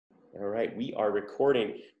All right, we are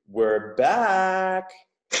recording. We're back.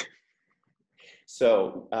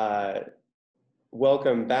 So,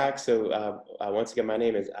 welcome back. So, once again, my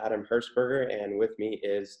name is Adam Hirschberger, and with me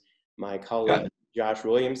is my colleague, Josh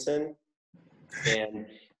Williamson. And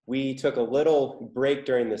we took a little break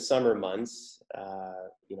during the summer months,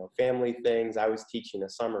 family things. I was teaching a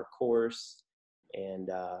summer course, and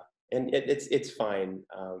it's fine.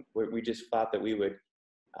 We just thought that we would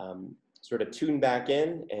sort of tune back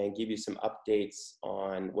in and give you some updates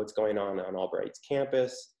on what's going on Albright's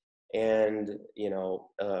campus, and a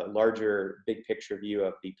larger big picture view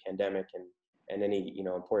of the pandemic and any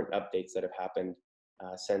important updates that have happened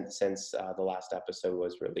since the last episode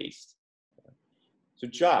was released. So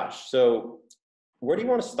Josh, where do you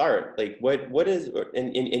want to start? Like what is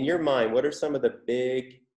in your mind, what are some of the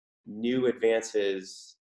big new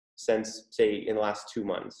advances since, say, in the last 2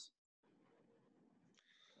 months?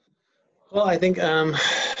 Well, I think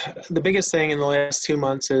the biggest thing in the last 2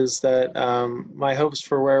 months is that my hopes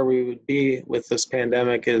for where we would be with this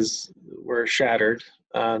pandemic were shattered,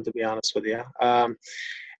 to be honest with you.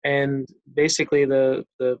 And basically, the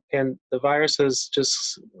virus has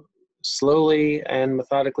just slowly and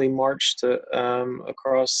methodically marched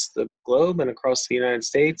across the globe and across the United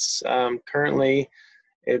States. Currently,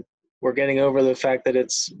 we're getting over the fact that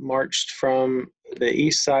it's marched from the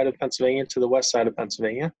east side of Pennsylvania to the west side of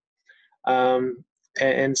Pennsylvania.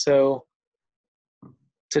 And so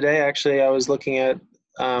today, actually, I was looking at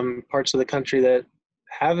parts of the country that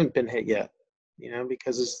haven't been hit yet,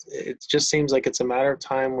 because it just seems like it's a matter of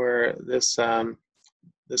time where this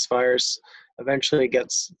virus eventually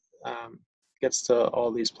gets to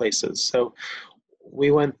all these places. So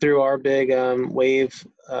we went through our big wave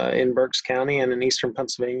in Berks County and in eastern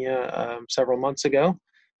Pennsylvania several months ago,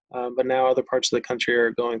 but now other parts of the country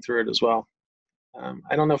are going through it as well.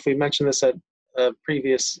 I don't know if we mentioned this in a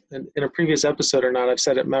previous episode or not. I've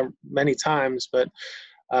said it many times, but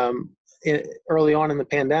early on in the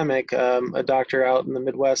pandemic, a doctor out in the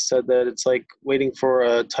Midwest said that it's like waiting for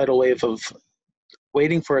a tidal wave of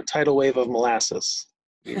molasses.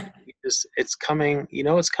 It's coming.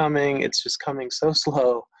 It's coming. It's just coming so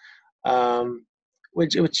slow.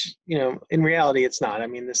 Which in reality, it's not. I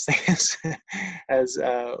mean, this thing has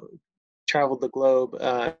traveled the globe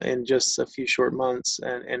in just a few short months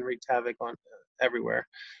and wreaked havoc on everywhere.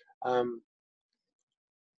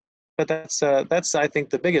 But that's I think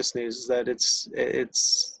the biggest news is that it's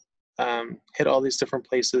hit all these different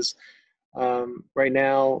places. Right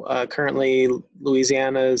now, currently,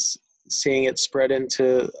 Louisiana is seeing it spread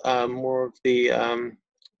into more of the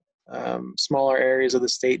smaller areas of the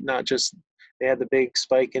state. Not just, they had the big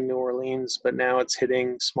spike in New Orleans, but now it's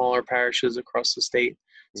hitting smaller parishes across the state.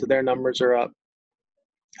 So their numbers are up.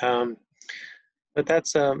 But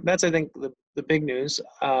that's I think the big news.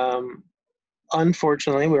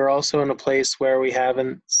 Unfortunately, we're also in a place where we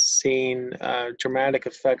haven't seen dramatic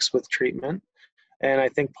effects with treatment, and I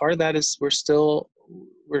think part of that is we're still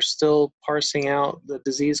parsing out the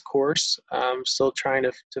disease course, still trying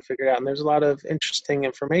to figure it out. And there's a lot of interesting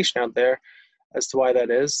information out there as to why that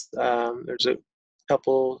is. There's a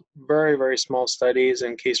couple very, very small studies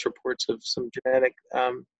and case reports of some genetic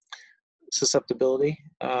susceptibility.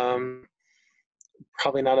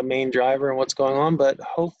 Probably not a main driver in what's going on, but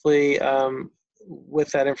hopefully with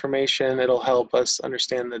that information, it'll help us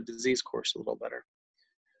understand the disease course a little better.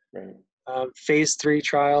 Right. Phase 3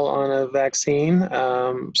 trial on a vaccine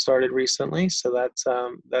started recently, so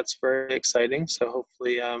that's very exciting. So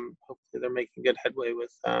hopefully they're making good headway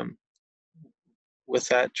with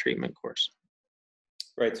that treatment course.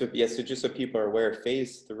 Right. So so just so people are aware,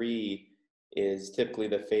 phase 3 is typically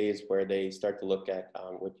the phase where they start to look at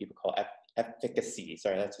what people call efficacy.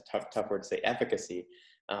 Sorry, that's a tough word to say, efficacy.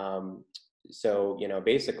 So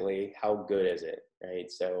basically, how good is it,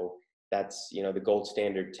 right? So that's the gold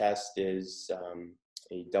standard test is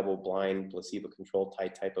a double-blind, placebo-controlled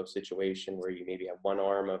type of situation where you maybe have one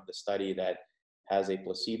arm of the study that has a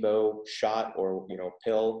placebo shot or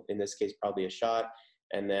pill, in this case probably a shot,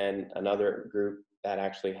 and then another group that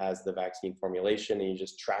actually has the vaccine formulation, and you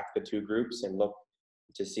just track the two groups and look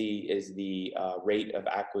to see is the rate of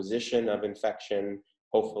acquisition of infection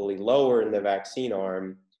hopefully lower in the vaccine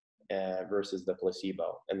arm versus the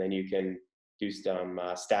placebo. And then you can do some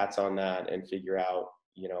stats on that and figure out,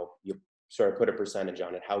 you sort of put a percentage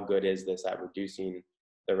on it. How good is this at reducing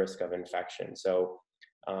the risk of infection? So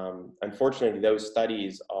unfortunately, those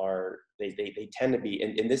studies they tend to be,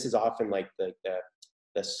 and this is often like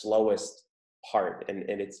the slowest part. And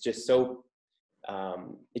it's just so,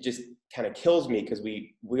 it just kind of kills me because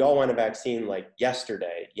we all want a vaccine like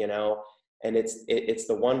yesterday, And it's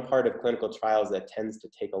the one part of clinical trials that tends to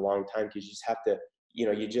take a long time, because you just have to,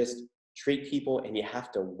 you just treat people and you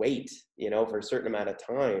have to wait, for a certain amount of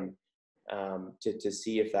time to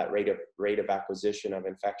see if that rate of acquisition of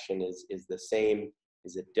infection is the same.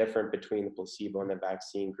 Is it different between the placebo and the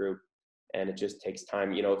vaccine group? And it just takes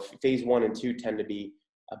time. Phase 1 and 2 tend to be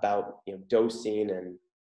about dosing and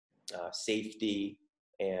safety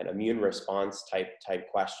and immune response type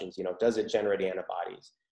questions. Does it generate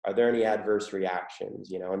antibodies? Are there any adverse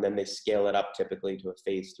reactions? And then they scale it up typically to a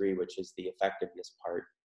phase 3, which is the effectiveness part.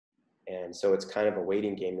 And so it's kind of a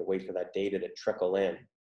waiting game to wait for that data to trickle in.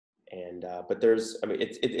 And but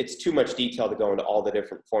it's too much detail to go into all the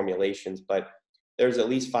different formulations, but there's at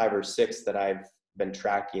least 5 or 6 that I've been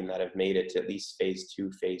tracking that have made it to at least phase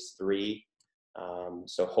 2, phase 3.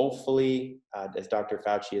 So hopefully, as Dr.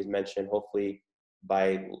 Fauci has mentioned, hopefully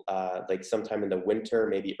by like sometime in the winter,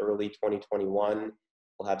 maybe early 2021,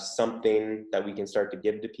 we'll have something that we can start to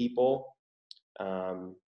give to people.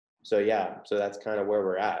 So yeah, so that's kind of where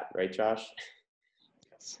we're at, right, Josh?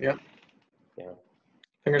 Yeah. Yeah.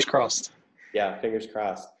 Fingers crossed. Yeah, fingers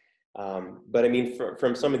crossed. But I mean,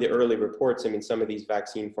 from some of the early reports, I mean, some of these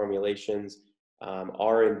vaccine formulations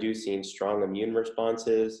are inducing strong immune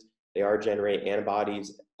responses. They are generating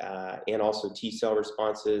antibodies and also T cell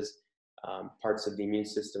responses. Parts of the immune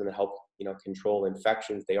system that help, control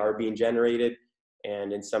infections, they are being generated,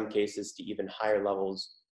 and in some cases to even higher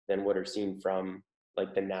levels than what are seen from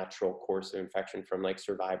like the natural course of infection from like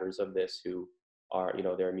survivors of this who are,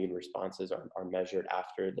 their immune responses are measured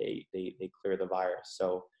after they clear the virus.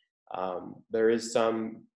 So there is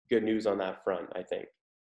some good news on that front, I think.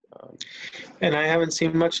 And I haven't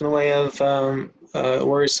seen much in the way of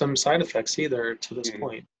worrisome side effects either to this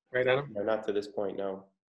point, right, Adam? No, not to this point, no.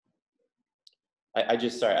 I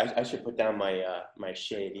should put down my my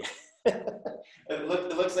shade. It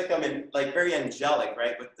looks like I'm in like very angelic,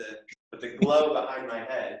 right, with the glow behind my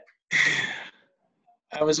head.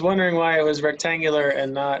 I was wondering why it was rectangular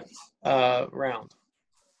and not round.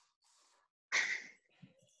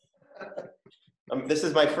 This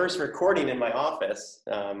is my first recording in my office.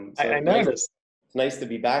 So I noticed. It's nice to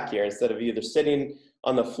be back here instead of either sitting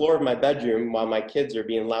on the floor of my bedroom while my kids are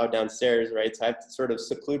being loud downstairs, right? So I have to sort of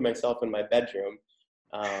seclude myself in my bedroom.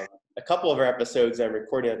 A couple of our episodes I'm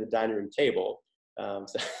recording at the dining room table.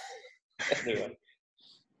 So anyway.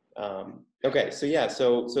 Okay, so yeah,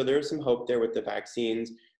 so there's some hope there with the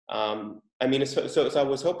vaccines. I mean, so I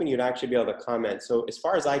was hoping you'd actually be able to comment. So as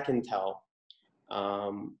far as I can tell,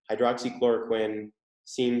 hydroxychloroquine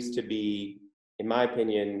seems to be, in my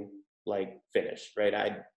opinion, like finished, right?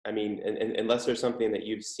 I mean, unless there's something that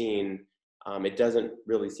you've seen, it doesn't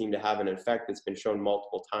really seem to have an effect. It's been shown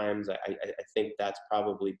multiple times. I think that's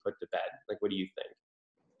probably put to bed. Like, what do you think?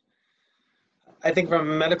 I think from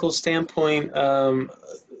a medical standpoint,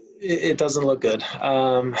 it doesn't look good.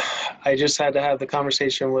 I just had to have the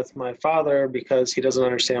conversation with my father because he doesn't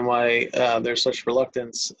understand why there's such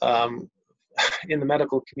reluctance in the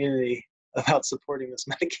medical community about supporting this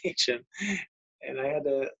medication. And I had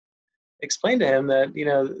to explain to him that,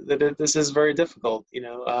 that this is very difficult, and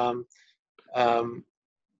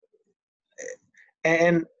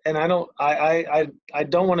I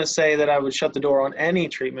don't want to say that I would shut the door on any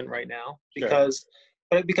treatment right now because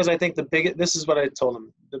I think this is what I told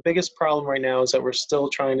him. The biggest problem right now is that we're still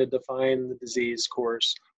trying to define the disease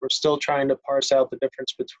course. We're still trying to parse out the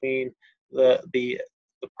difference between the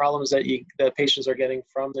problems that patients are getting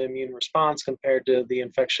from the immune response compared to the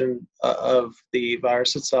infection of the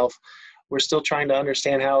virus itself. We're still trying to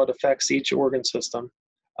understand how it affects each organ system.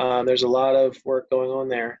 There's a lot of work going on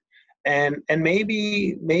there. And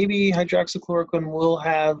maybe hydroxychloroquine will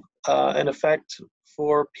have an effect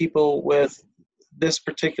for people with this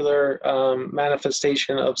particular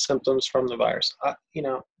manifestation of symptoms from the virus.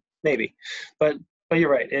 Maybe, but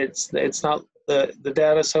you're right. It's not the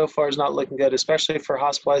data so far is not looking good, especially for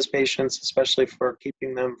hospitalized patients, especially for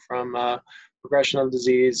keeping them from progression of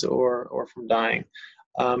disease or from dying.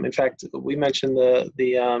 In fact, we mentioned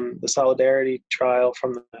the Solidarity trial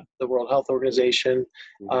from the World Health Organization,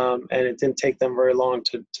 and it didn't take them very long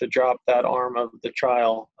to drop that arm of the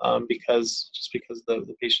trial because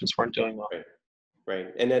the patients weren't doing well.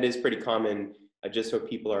 Right, and that is pretty common. Just so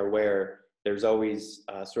people are aware, there's always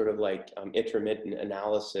sort of like intermittent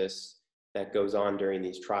analysis that goes on during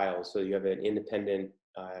these trials. So you have an independent,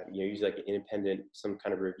 usually like an independent, some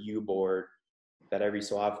kind of review board that every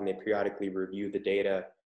so often they periodically review the data,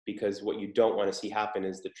 because what you don't want to see happen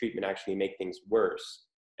is the treatment actually make things worse.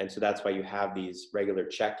 And so that's why you have these regular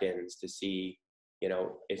check-ins to see,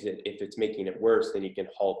 if it's making it worse, then you can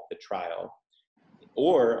halt the trial.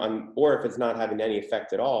 Or if it's not having any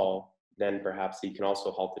effect at all, then perhaps you can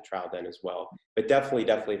also halt the trial then as well. But definitely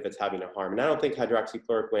if it's having a harm. And I don't think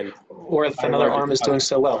hydroxychloroquine, Or if by and another large, arm is is doing causing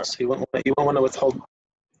so well, harm. so you won't want to withhold.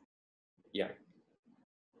 Yeah.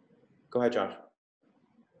 Go ahead, Josh.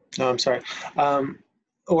 No, I'm sorry.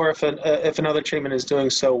 Or if another treatment is doing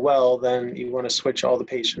so well, then you want to switch all the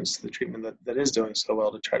patients to the treatment that is doing so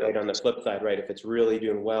well to try to. Right, on the flip side, right, if it's really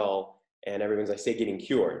doing well and everyone's, like, say, getting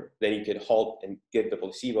cured, then you could halt and give the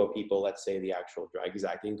placebo people, let's say, the actual drug.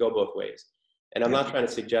 Exactly. You can go both ways. And I'm not trying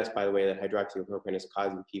to suggest, by the way, that hydroxychloroquine is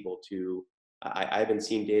causing people to, I haven't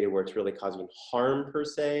seen data where it's really causing harm per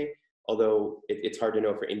se, although it's hard to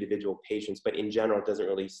know for individual patients, but in general, it doesn't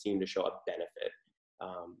really seem to show a benefit.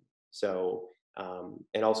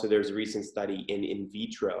 And also there's a recent study in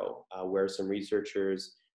vitro where some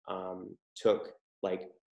researchers took,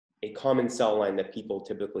 like, a common cell line that people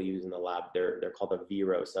typically use in the lab. They're called a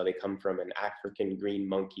vero. So they come from an African green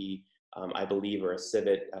monkey, I believe, or a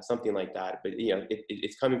civet, something like that. But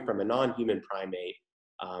it's coming from a non-human primate,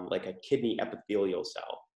 like a kidney epithelial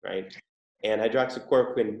cell, right? And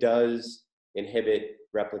hydroxychloroquine does inhibit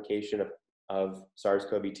replication of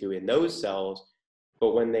SARS-CoV-2 in those cells.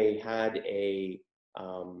 But when they had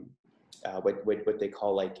what they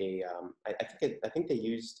call, like, I think they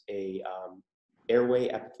used a airway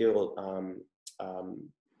epithelial,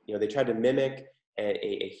 they tried to mimic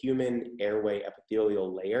a human airway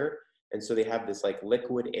epithelial layer. And so they have this, like,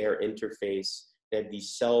 liquid air interface. They have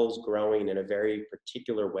these cells growing in a very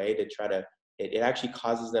particular way to try to, it actually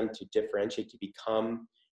causes them to differentiate, to become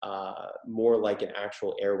more like an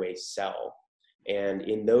actual airway cell. And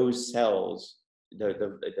in those cells,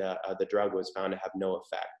 the drug was found to have no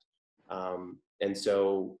effect. And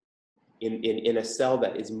so in a cell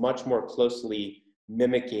that is much more closely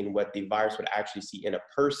mimicking what the virus would actually see in a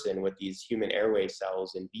person with these human airway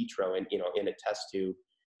cells in vitro and in a test tube,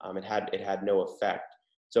 it had no effect.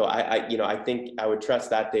 So I think I would trust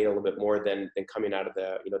that data a little bit more than coming out of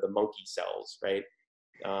the monkey cells, right?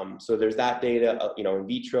 So there's that data in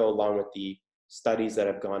vitro, along with the studies that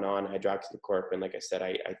have gone on hydroxychloroquine. Like I said,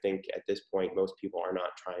 I think at this point most people are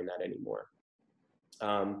not trying that anymore.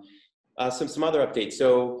 Some other updates.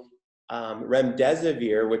 So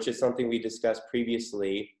remdesivir, which is something we discussed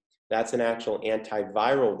previously, that's an actual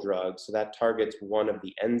antiviral drug. So that targets one of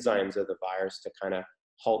the enzymes of the virus to kind of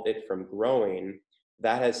halt it from growing.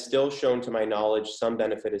 That has still shown, to my knowledge, some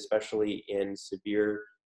benefit, especially in severe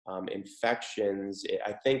infections.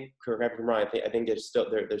 I think, correct me if I'm wrong, I think there's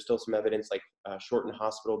still some evidence, like shortened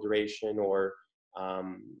hospital duration or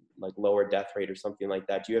like lower death rate or something like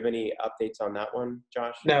that. Do you have any updates on that one,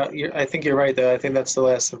 Josh? No, I think you're right, though. I think that's the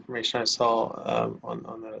last information I saw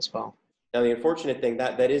on that as well. Now, the unfortunate thing,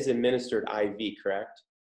 that is administered IV, correct?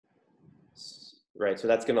 Right, so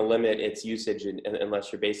that's going to limit its usage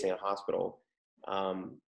unless you're basing a hospital.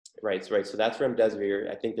 Right, so that's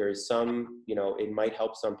remdesivir. I think there is some, it might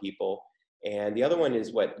help some people. And the other one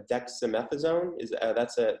is what, dexamethasone?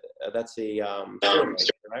 That's a steroid,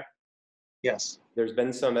 correct? Yes. There's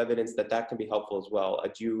been some evidence that can be helpful as well.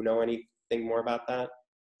 Do you know anything more about that?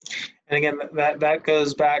 And again, that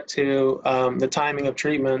goes back to the timing of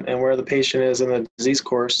treatment and where the patient is in the disease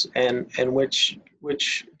course, and which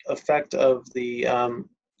effect of the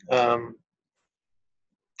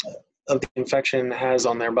infection has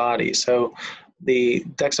on their body. So the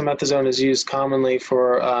dexamethasone is used commonly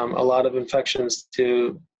for a lot of infections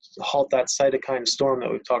to halt that cytokine storm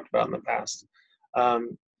that we've talked about in the past.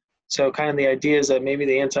 So kind of the idea is that maybe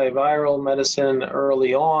the antiviral medicine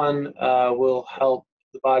early on will help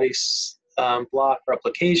the body block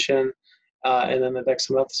replication, and then the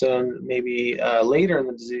dexamethasone maybe later in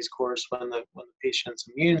the disease course when the patient's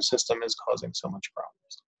immune system is causing so much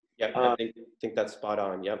problems. Yep, I think that's spot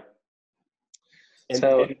on. Yep.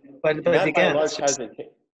 But again,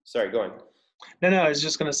 sorry, go on. No, I was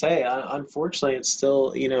just going to say, unfortunately, it's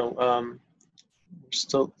still,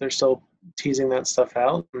 they're still teasing that stuff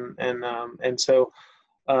out, and so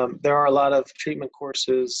there are a lot of treatment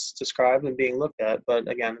courses described and being looked at, but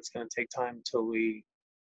again, it's going to take time until we,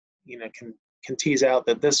 can tease out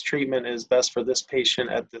that this treatment is best for this patient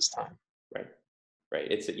at this time. Right.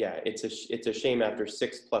 It's a shame after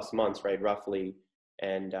 6+ months, right, roughly.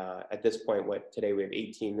 And at this point, today we have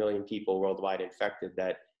 18 million people worldwide infected,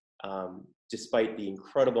 that despite the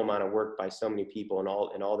incredible amount of work by so many people and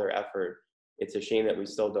all their effort, it's a shame that we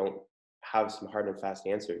still don't have some hard and fast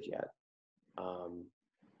answers yet.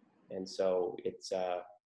 And so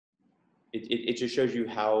it just shows you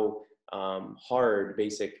how hard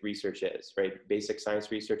basic research is, right? Basic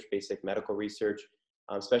science research, basic medical research,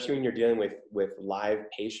 especially when you're dealing with live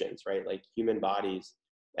patients, right? Like human bodies,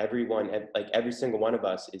 every single one of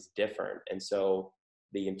us is different. And so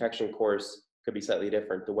the infection course could be slightly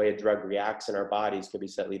different. The way a drug reacts in our bodies could be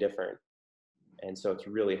slightly different. And so it's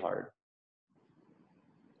really hard.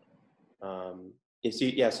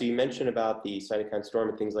 So you mentioned about the cytokine storm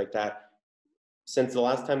and things like that. Since the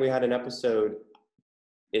last time we had an episode,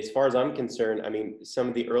 as far as I'm concerned, I mean, some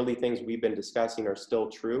of the early things we've been discussing are still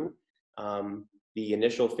true. The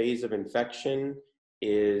initial phase of infection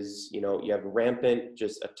is, you have rampant,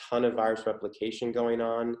 just a ton of virus replication going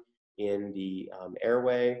on in the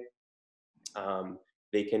airway.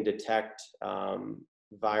 They can detect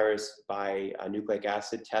virus by nucleic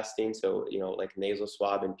acid testing. So, like nasal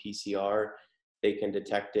swab and PCR, they can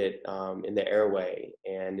detect it in the airway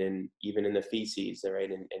and even in the feces,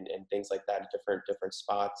 right? And things like that at different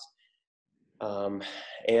spots.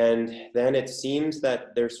 And then it seems that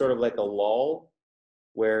there's sort of like a lull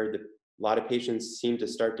where a lot of patients seem to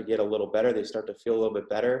start to get a little better. They start to feel a little bit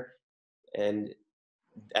better. And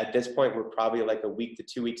at this point, we're probably like a week to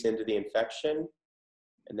 2 weeks into the infection.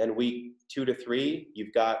 And then week 2 to 3,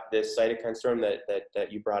 you've got this cytokine storm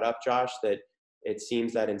that you brought up, Josh, that it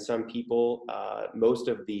seems that in some people, most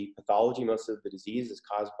of the pathology, most of the disease is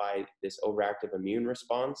caused by this overactive immune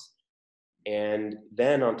response. And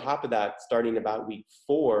then on top of that, starting about week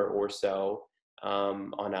 4 or so,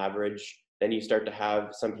 on average, then you start to have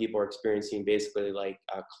some people are experiencing basically like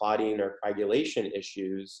clotting or coagulation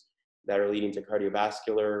issues that are leading to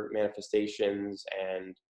cardiovascular manifestations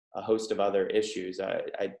and a host of other issues.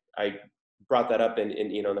 I brought that up in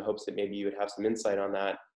the hopes that maybe you would have some insight on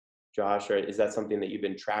that, Josh, or is that something that you've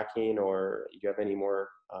been tracking, or do you have any more,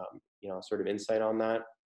 sort of insight on that?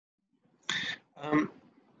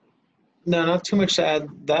 No, not too much to add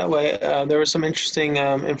that way. There was some interesting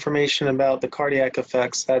information about the cardiac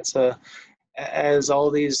effects. That's as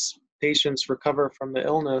all these patients recover from the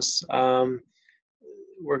illness,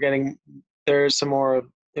 there's some more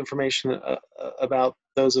information about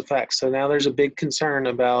those effects. So now there's a big concern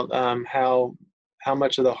about how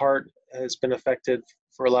much of the heart has been affected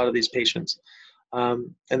for a lot of these patients. I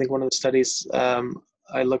think one of the studies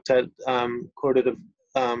I looked at quoted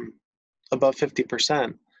above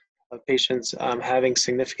 50% of patients having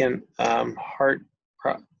significant heart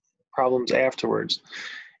problems afterwards.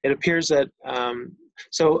 It appears that,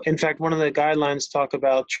 so in fact, one of the guidelines talk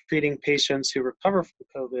about treating patients who recover from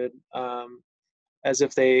COVID as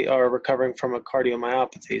if they are recovering from a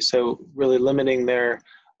cardiomyopathy. So really limiting their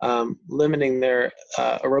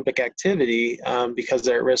aerobic activity because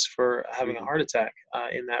they're at risk for having a heart attack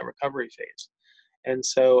in that recovery phase. And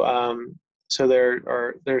so, so there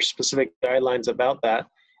are specific guidelines about that.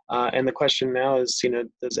 And the question now is,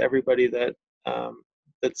 does everybody that's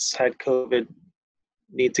had COVID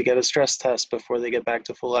need to get a stress test before they get back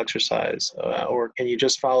to full exercise? Or can you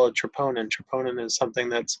just follow troponin? Troponin is something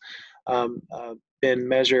that's been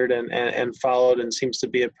measured and followed and seems to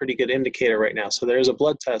be a pretty good indicator right now. So there's a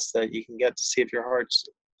blood test that you can get to see if your heart's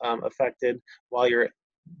affected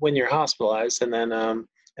when you're hospitalized, and then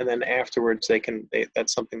afterwards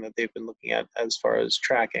that's something that they've been looking at as far as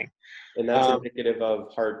tracking. And that's indicative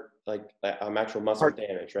of heart, like actual muscle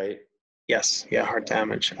damage, right? Yes, yeah, heart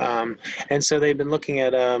damage. And so they've been looking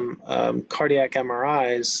at cardiac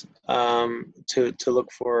MRIs to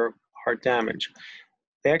look for heart damage.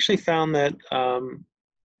 They actually found that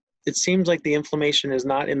it seems like the inflammation is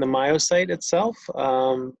not in the myocyte itself,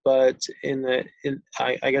 but in the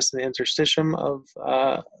interstitium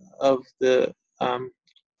of the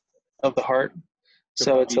heart.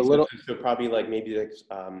 So it's a little. So probably like maybe like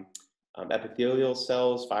epithelial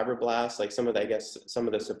cells, fibroblasts, like some of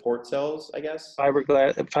the support cells, I guess.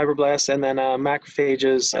 Fibroblasts, and then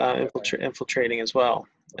macrophages infiltrating as well.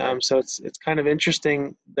 So it's kind of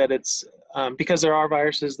interesting that it's because there are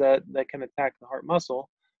viruses that can attack the heart muscle,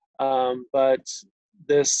 but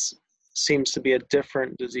this seems to be a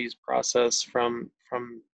different disease process from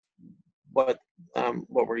what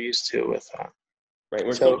we're used to with that. Right.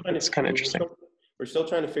 It's kind of interesting. We're still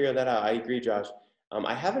trying to figure that out. I agree, Josh.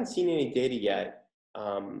 I haven't seen any data yet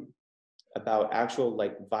about actual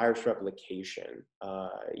like virus replication.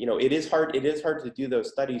 It is hard to do those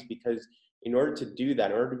studies because in order to do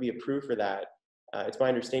that, in order to be approved for that, it's my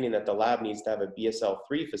understanding that the lab needs to have a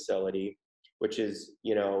BSL-3 facility, which is,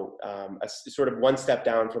 a sort of one step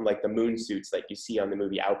down from like the moon suits like you see on the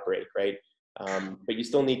movie Outbreak, right? But you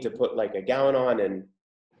still need to put like a gown on, and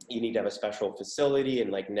you need to have a special facility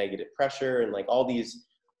and like negative pressure and like all these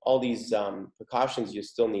precautions you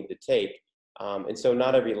still need to take. And so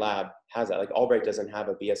not every lab has that. Like Albright doesn't have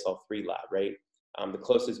a BSL-3 lab, right? The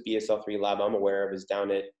closest BSL-3 lab I'm aware of is down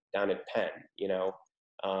at Penn,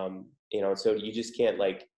 so you just can't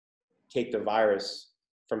like take the virus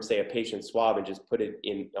from say a patient swab and just put it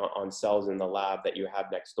in on cells in the lab that you have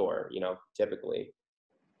next door, typically.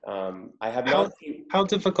 I have not seen. How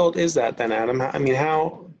difficult is that then, Adam? I mean,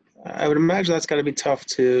 I would imagine that's got to be tough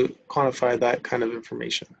to quantify that kind of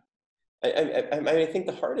information. I think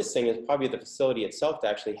the hardest thing is probably the facility itself to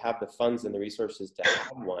actually have the funds and the resources to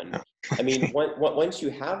have one. I mean, once you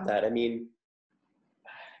have that, I mean,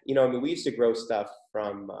 we used to grow stuff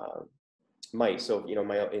from mice. So,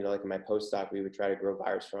 like in my postdoc, we would try to grow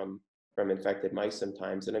virus from infected mice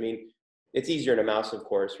sometimes. And I mean, it's easier in a mouse, of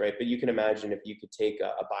course, right? But you can imagine if you could take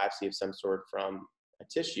a biopsy of some sort from a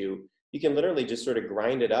tissue, you can literally just sort of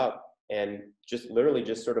grind it up and just literally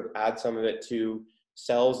just sort of add some of it to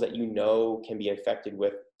cells that can be infected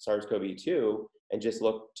with SARS-CoV-2 and just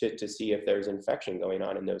look to see if there's infection going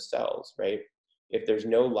on in those cells, right? If there's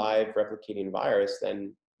no live replicating virus,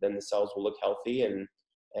 then the cells will look healthy and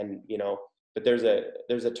but there's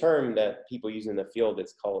a term that people use in the field.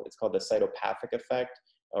 It's called the cytopathic effect,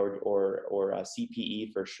 or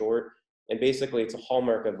CPE for short. And basically, it's a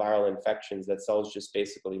hallmark of viral infections that cells just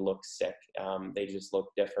basically look sick. They just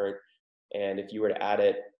look different. And if you were to add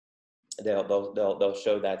it, they'll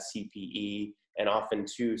show that CPE. And often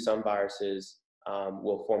too, some viruses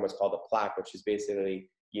will form what's called a plaque, which is basically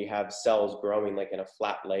you have cells growing like in a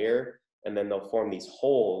flat layer, and then they'll form these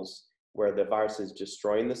holes where the virus is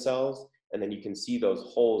destroying the cells. And then you can see those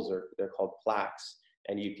holes, they're called plaques,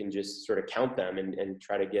 and you can just sort of count them and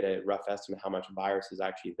try to get a rough estimate how much virus is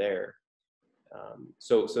actually there.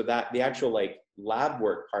 So that the actual like lab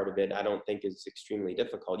work part of it, I don't think is extremely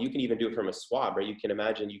difficult. You can even do it from a swab, right? You can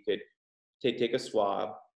imagine you could take a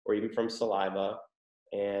swab or even from saliva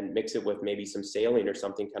and mix it with maybe some saline or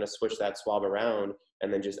something, kind of switch that swab around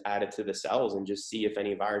and then just add it to the cells and just see if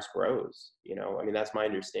any virus grows. I mean, that's my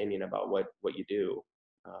understanding about what you do,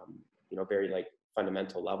 very like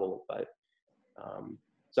fundamental level. But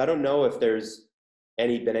so I don't know if there's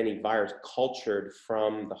been any virus cultured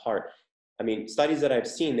from the heart. I mean, studies that I've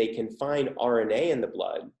seen, they can find RNA in the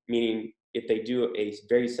blood, meaning if they do a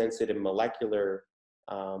very sensitive molecular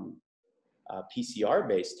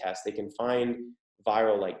PCR-based test, they can find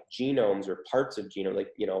viral like genomes or parts of genome,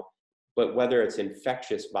 but whether it's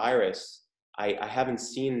infectious virus, I haven't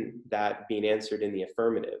seen that being answered in the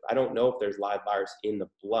affirmative. I don't know if there's live virus in the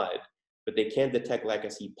blood, but they can detect, like I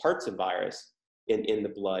see, parts of virus in the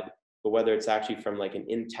blood, but whether it's actually from like an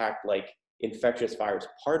intact, like infectious virus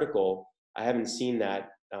particle, I haven't seen that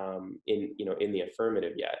in the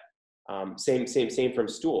affirmative yet. Same from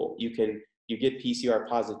stool. You get PCR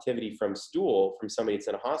positivity from stool from somebody that's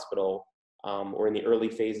in a hospital or in the early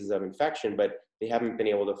phases of infection, but they haven't been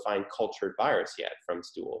able to find cultured virus yet from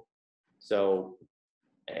stool. So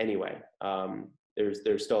anyway,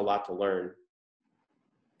 there's still a lot to learn.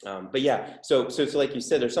 But yeah, so like you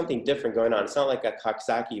said, there's something different going on. It's not like a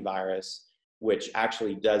Coxsackie virus, which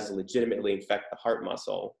actually does legitimately infect the heart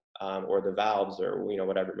muscle or the valves or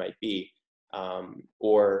whatever it might be,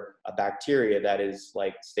 or a bacteria that is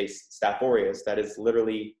like Staph aureus that is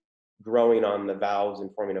literally growing on the valves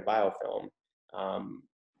and forming a biofilm.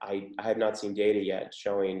 I have not seen data yet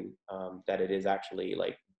showing that it is actually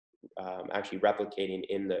like actually replicating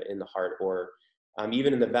in the heart or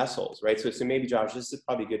even in the vessels, right? So maybe, Josh, this is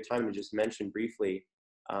probably a good time to just mention briefly.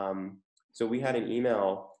 So we had an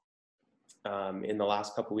email in the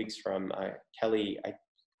last couple of weeks from Kelly. I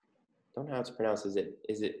don't know how it's pronounced. Is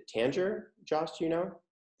it Tanger? Josh, do you know?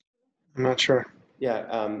 I'm not sure.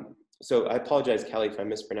 Yeah. So I apologize, Kelly, if I'm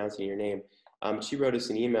mispronouncing your name. She wrote us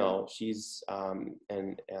an email. She's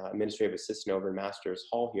an administrative assistant over in Masters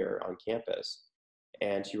Hall here on campus.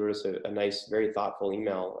 And she wrote us a nice, very thoughtful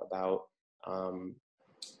email about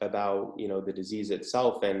the disease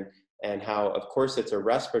itself and how, of course, it's a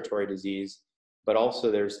respiratory disease, but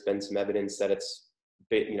also there's been some evidence that it's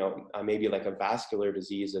maybe like a vascular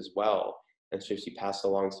disease as well. And so she passed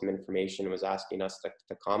along some information and was asking us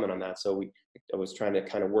to comment on that. So I was trying to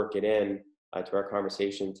kind of work it in to our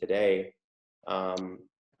conversation today.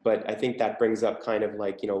 But I think that brings up kind of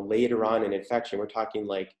like, later on in infection, we're talking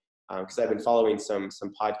like, because I've been following some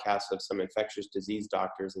podcasts of some infectious disease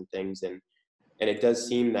doctors and things, and it does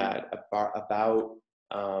seem that about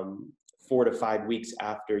 4 to 5 weeks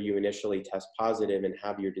after you initially test positive and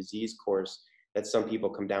have your disease course, that some people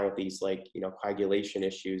come down with these like coagulation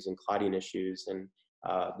issues and clotting issues and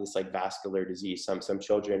this like vascular disease. Some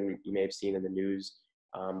children you may have seen in the news,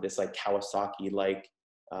 this like Kawasaki like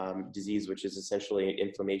disease, which is essentially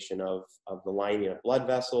inflammation of the lining of blood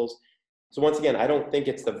vessels. So once again, I don't think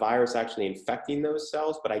it's the virus actually infecting those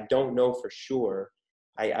cells, but I don't know for sure.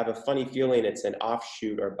 I have a funny feeling it's an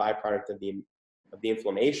offshoot or byproduct of the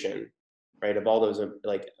inflammation, right? Of all those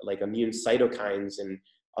like immune cytokines and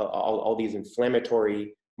all these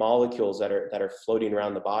inflammatory molecules that are floating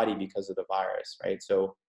around the body because of the virus, right?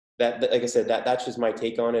 So that like I said, that's just my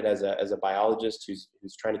take on it as a biologist who's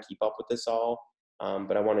trying to keep up with this all.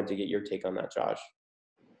 But I wanted to get your take on that, Josh.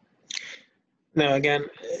 No, again,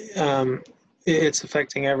 it's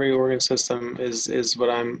affecting every organ system is what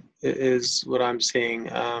I'm seeing,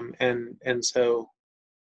 and so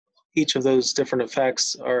each of those different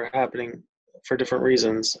effects are happening for different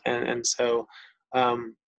reasons, and so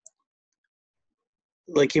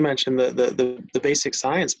like you mentioned, the basic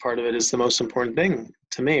science part of it is the most important thing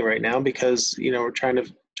to me right now, because we're trying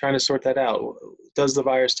to sort that out. Does the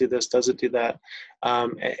virus do this? Does it do that?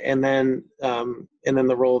 And then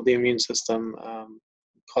the role of the immune system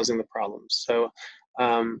causing the problems. So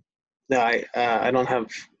no, I don't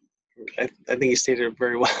have. I think you stated it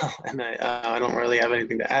very well, and I don't really have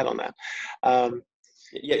anything to add on that.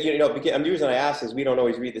 Yeah, because, the reason I ask is we don't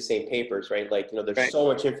always read the same papers, right? Like, there's Right. so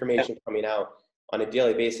much information coming out on a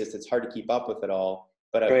daily basis. It's hard to keep up with it all.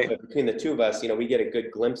 But, Right. but between the two of us, we get a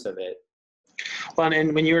good glimpse of it. Well,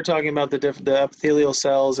 and when you were talking about the epithelial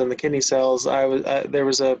cells and the kidney cells, there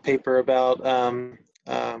was a paper about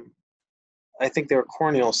I think they were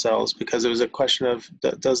corneal cells, because it was a question of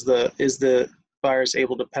is the virus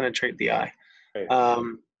able to penetrate the eye? Right.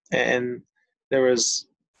 And there was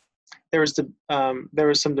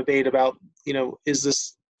some debate about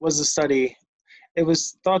was the study, it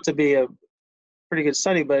was thought to be a pretty good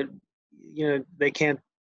study, but they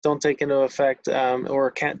don't take into effect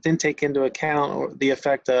didn't take into account the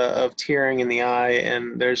effect of tearing in the eye,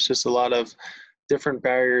 and there's just a lot of different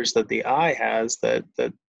barriers that the eye has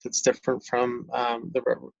that's different from the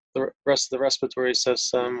rest of the respiratory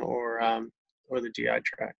system or the GI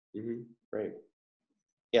tract. Mm-hmm. Right.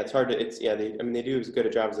 Yeah, it's hard to. They do as good a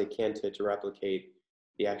job as they can to replicate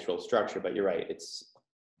the actual structure, but you're right. It's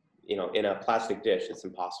in a plastic dish, it's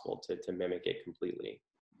impossible to mimic it completely.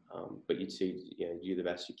 But you do the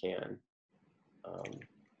best you can.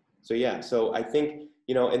 So I think,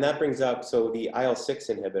 and that brings up, so the IL-6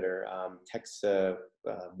 inhibitor,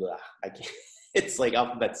 I can't, it's like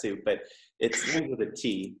alphabet soup, but it's linked with a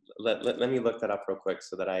T. Let me look that up real quick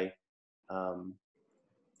so that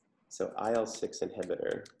so IL-6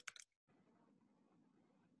 inhibitor.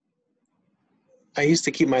 I used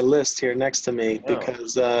to keep my list here next to me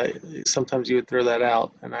because sometimes you would throw that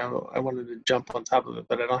out, and I wanted to jump on top of it,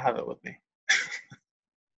 but I don't have it with me.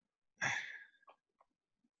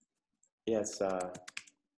 Yes. Of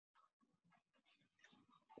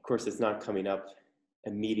course, it's not coming up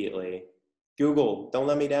immediately. Google, don't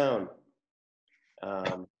let me down.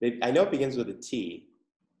 I know it begins with a T.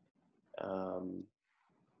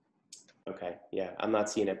 Okay, yeah, I'm not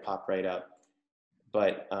seeing it pop right up.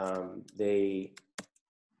 But oh, here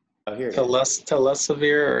it is.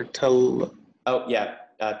 Telesavir or Oh, yeah,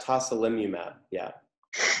 tocilizumab, yeah.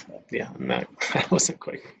 Yeah, no, I wasn't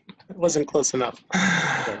quick. It wasn't close enough.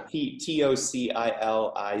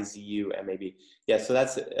 Tocilizumab. Yeah, so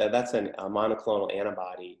that's a monoclonal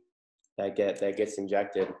antibody that gets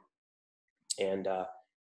injected, and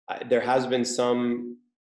there has been some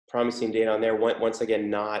promising data on there. Once again,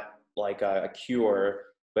 not like a cure,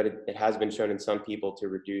 but it has been shown in some people to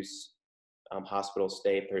reduce hospital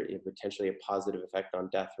stay, potentially a positive effect on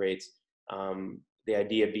death rates. The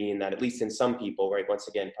idea being that, at least in some people, right, once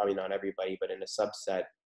again, probably not everybody, but in a subset,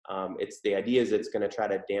 the idea is it's going to try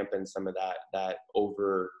to dampen some of that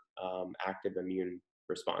over active immune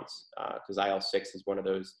response, because IL-6 is one of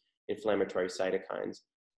those inflammatory cytokines.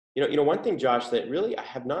 One thing, Josh, that really I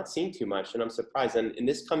have not seen too much, and I'm surprised, and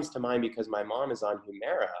this comes to mind because my mom is on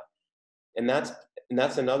Humira, and that's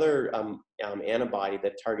another antibody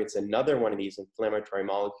that targets another one of these inflammatory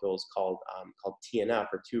molecules called TNF,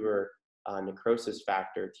 or tumor necrosis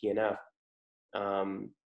factor, TNF.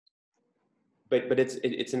 But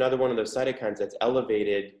it's another one of those cytokines that's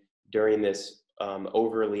elevated during this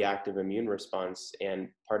overly active immune response, and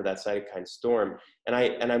part of that cytokine storm. And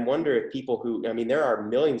I wonder if people who, there are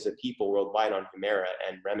millions of people worldwide on Humira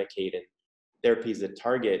and Remicade and therapies that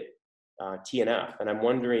target TNF, and I'm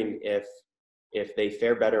wondering if they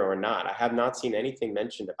fare better or not. I have not seen anything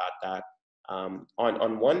mentioned about that.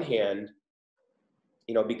 On one hand,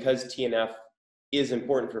 because TNF is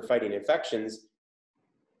important for fighting infections,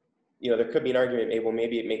 there could be an argument,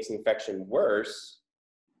 maybe it makes the infection worse,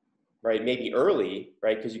 right? Maybe early,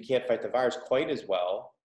 right? Because you can't fight the virus quite as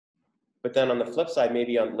well. But then on the flip side,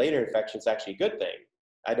 maybe on later infections, it's actually a good thing.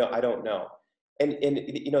 I don't know. And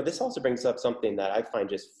this also brings up something that I find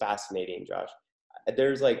just fascinating, Josh.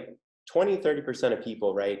 There's like 20-30% of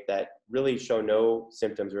people, right, that really show no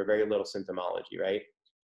symptoms or very little symptomology, right?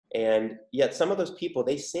 And yet some of those people,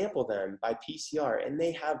 they sample them by PCR and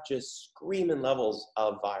they have just screaming levels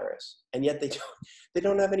of virus. And yet they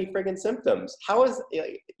don't have any friggin' symptoms. How is,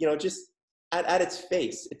 just at its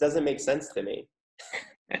face, it doesn't make sense to me.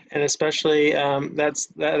 And especially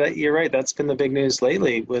you're right. That's been the big news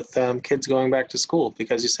lately with kids going back to school,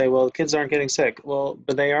 because you say, well, kids aren't getting sick. Well,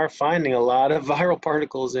 but they are finding a lot of viral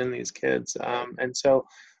particles in these kids. And so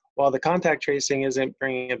while the contact tracing isn't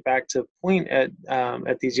bringing it back to point at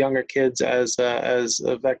these younger kids as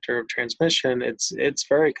a vector of transmission, it's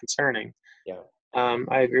very concerning. Yeah.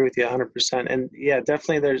 I agree with you 100%. And yeah,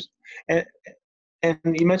 definitely and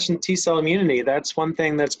you mentioned T cell immunity. That's one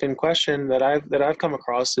thing that's been questioned that I've come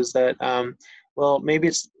across, is that well, maybe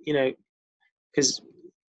it's, because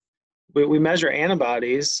we measure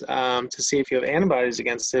antibodies to see if you have antibodies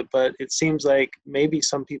against it, but it seems like maybe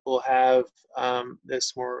some people have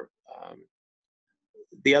this more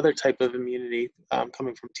the other type of immunity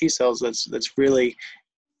coming from T cells that's really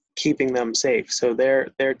keeping them safe. So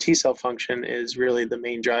their T cell function is really the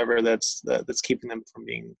main driver that's keeping them from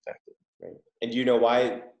being infected. Right. And do you know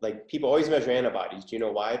why, like, people always measure antibodies? Do you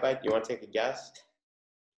know why? But you want to take a guess?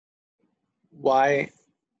 Why?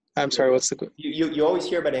 I'm sorry, what's the... You always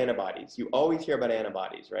hear about antibodies. You always hear about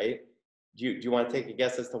antibodies, right? Do you want to take a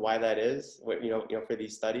guess as to why that is? What, for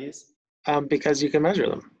these studies? Because you can measure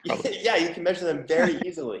them. Yeah, you can measure them very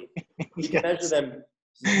easily. You can measure them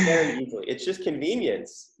very easily. It's just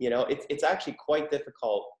convenience. It's actually quite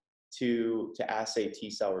difficult to assay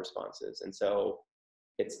T cell responses, and so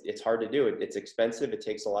it's hard to do. It's expensive. It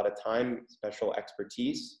takes a lot of time, special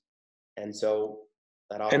expertise, and so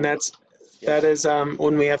that often. And that is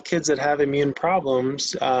when we have kids that have immune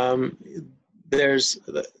problems.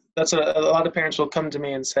 That's a lot of parents will come to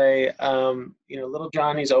me and say, little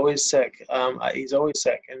Johnny's always sick. He's always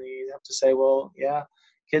sick, and you have to say, well, yeah,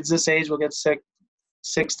 kids this age will get sick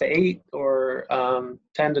 6 to 8 or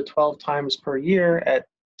 10 to 12 times per year at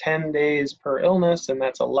 10 days per illness, and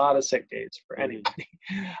that's a lot of sick days for anybody.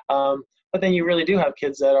 But then you really do have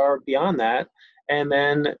kids that are beyond that, and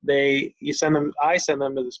then I send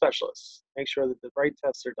them to the specialists, make sure that the right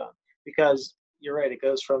tests are done, because you're right, it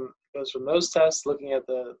goes from those tests, looking at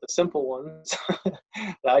the simple ones, the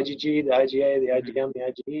IgG, the IgA, the IgM, the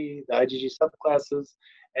IgE, the IgG subclasses,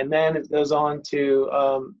 and then it goes on to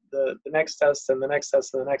the next test and the next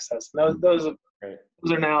test and the next test. And those are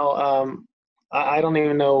now, I don't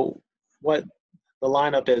even know what the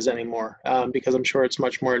lineup is anymore, because I'm sure it's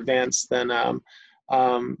much more advanced than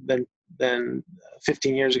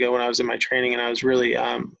 15 years ago when I was in my training, and I was really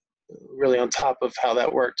on top of how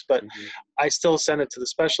that worked. But I still send it to the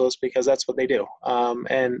specialist because that's what they do,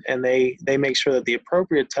 and they make sure that the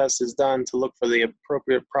appropriate test is done to look for the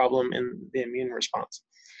appropriate problem in the immune response.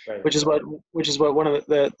 Right. Which is what one of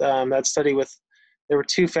that study with, there were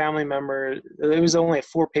 2 family members. It was only a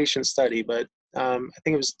 4-patient study, but I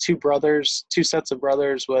think it was 2 sets of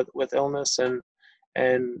brothers with illness, and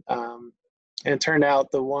it turned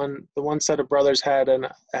out the one set of brothers had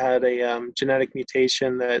a genetic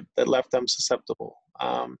mutation that left them susceptible,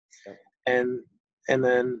 and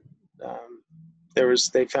then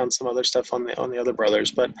they found some other stuff on the other brothers,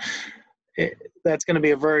 but that's going to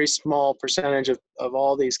be a very small percentage of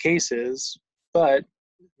all these cases, but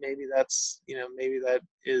maybe that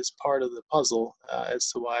is part of the puzzle as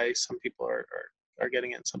to why some people are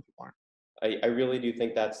getting it and some people aren't. I really do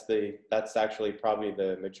think that's actually probably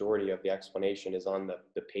the majority of the explanation is on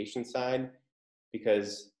the patient side,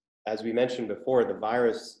 because as we mentioned before, the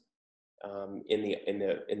virus in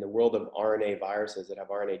the world of RNA viruses that have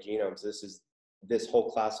RNA genomes, this whole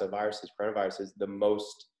class of viruses, coronavirus, is the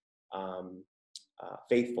most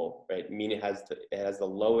faithful, right? I mean, it has the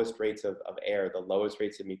lowest rates of error, the lowest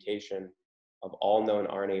rates of mutation of all known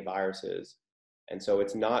RNA viruses, and so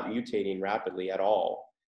it's not mutating rapidly at all.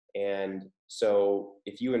 And so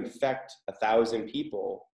if you infect 1,000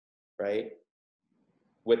 people, right,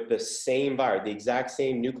 with the same virus, the exact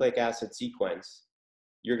same nucleic acid sequence,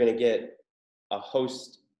 you're going to get a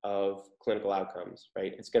host of clinical outcomes,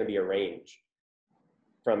 right? It's going to be a range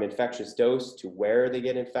from infectious dose to where they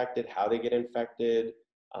get infected, how they get infected.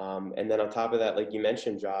 And then on top of that, like you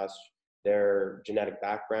mentioned, Josh, their genetic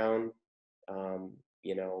background,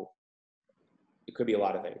 it could be a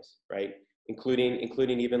lot of things, right?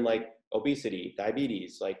 Including even like obesity,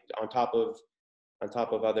 diabetes, like on top of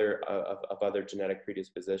other genetic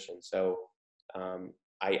predispositions. So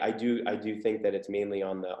I do think that it's mainly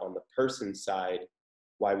on the person side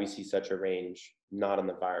why we see such a range, not on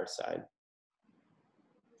the virus side.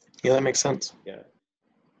 Yeah, that makes sense. Yeah.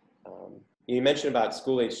 You mentioned about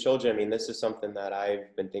school-age children. I mean, this is something that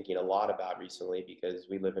I've been thinking a lot about recently because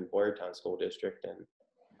we live in Boyertown School District, and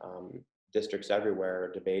districts everywhere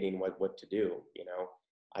are debating what to do. You know,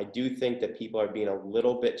 I do think that people are being a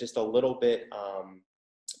little bit, just a little bit,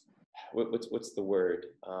 what's the word?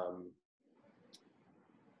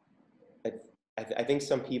 I think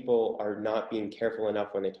some people are not being careful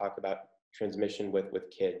enough when they talk about transmission with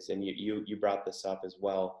kids, and you brought this up as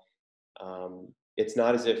well. It's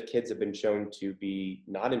not as if kids have been shown to be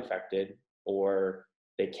not infected or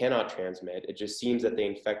they cannot transmit. It just seems that they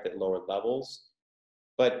infect at lower levels.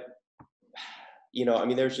 But, you know, I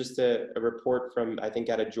mean, there's just a report from, I think,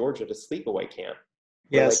 out of Georgia, to sleepaway camp,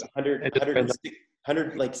 where Yes,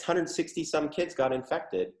 like 160 some kids got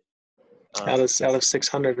infected. out of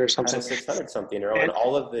 600 or something. Out of 600 something, or And- and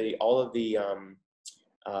all of the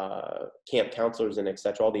camp counselors and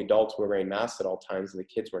etc. All the adults were wearing masks at all times, and the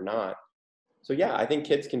kids were not. So yeah, I think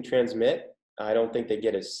kids can transmit. I don't think they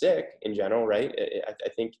get as sick in general, right? I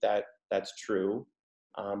think that's true.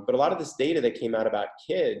 But a lot of this data that came out about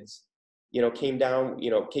kids, you know, came out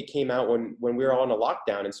when we were all in a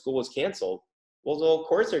lockdown and school was canceled. Well, of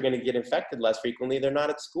course they're going to get infected less frequently. They're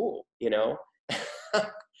not at school, you know.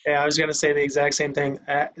 Yeah, I was going to say the exact same thing.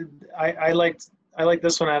 I like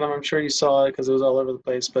this one, Adam. I'm sure you saw it because it was all over the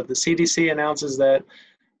place. But the CDC announces that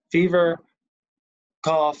fever,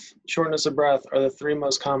 cough, shortness of breath are the 3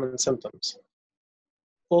 most common symptoms.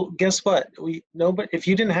 Well, guess what? But if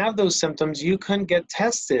you didn't have those symptoms, you couldn't get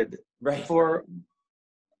tested Right. for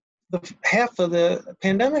the half of the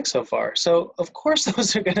pandemic so far. So of course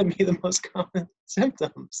those are going to be the most common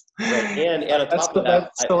symptoms. Right. And on top of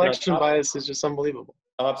that, selection bias is just unbelievable.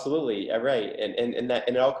 Oh, absolutely. Right. And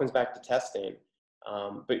it all comes back to testing.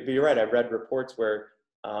 But you're right. I've read reports where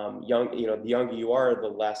the younger you are, the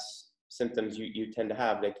less symptoms you tend to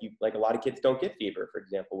have. Like a lot of kids don't get fever, for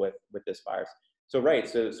example, with this virus. So right.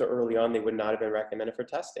 So early on, they would not have been recommended for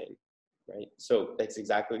testing. Right. So that's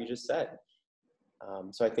exactly what you just said.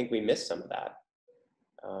 So I think we missed some of that.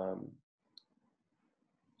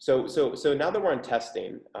 So now that we're on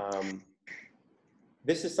testing,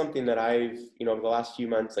 this is something that I've, over the last few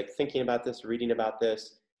months, like thinking about this, reading about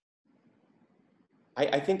this.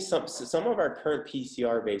 I think some of our current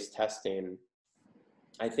PCR-based testing,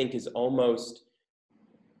 I think, is almost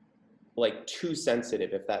like too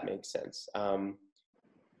sensitive, if that makes sense.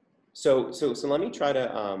 So let me try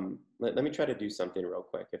to let me try to do something real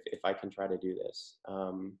quick, if I can try to do this.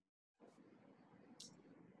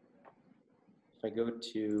 If I go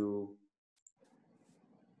to,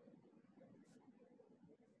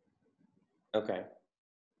 okay.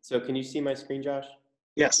 So can you see my screen, Josh?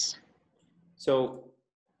 Yes. So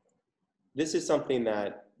this is something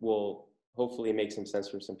that will hopefully make some sense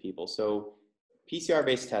for some people. So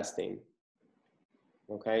PCR-based testing,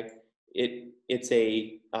 okay? It's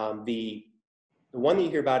the one that you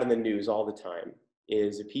hear about in the news all the time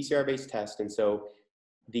is a PCR-based test, and so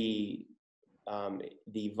the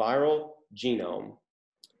viral genome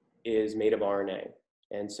is made of RNA,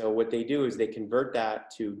 and so what they do is they convert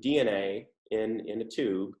that to DNA in a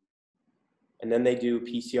tube, and then they do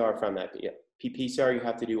PCR from that. PCR you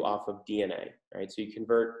have to do off of DNA, right? So you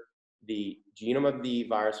convert the genome of the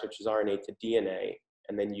virus, which is RNA, to DNA,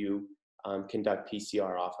 and then you conduct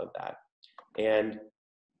PCR off of that. And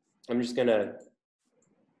I'm just gonna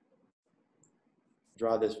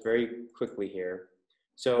draw this very quickly here.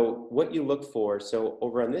 So what you look for, so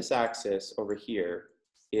over on this axis over here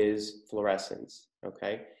is fluorescence,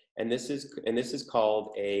 okay? And this is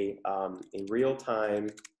called a real-time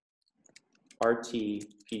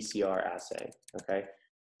RT-PCR assay, okay?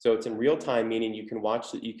 So it's in real time, meaning you can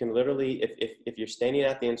watch, you can literally, if you're standing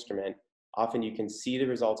at the instrument, often you can see the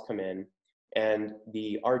results come in. And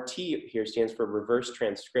the RT here stands for reverse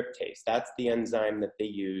transcriptase. That's the enzyme that they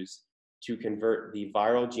use to convert the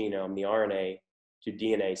viral genome, the RNA, to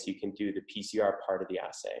DNA, so you can do the PCR part of the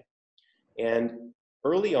assay. And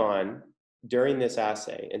early on, during this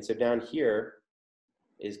assay, and so down here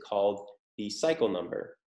is called the cycle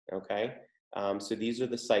number, okay? So these are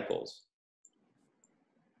the cycles,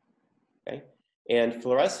 okay? And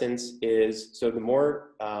fluorescence is, so the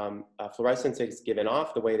more fluorescence is given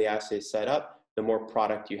off, the way the assay is set up, the more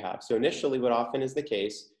product you have. So initially, what often is the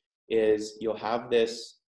case is you'll have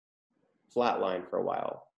this flat line for a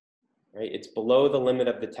while, right? It's below the limit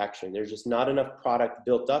of detection. There's just not enough product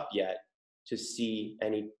built up yet to see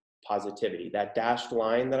any positivity. That dashed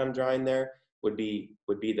line that I'm drawing there would be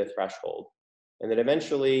the threshold. And then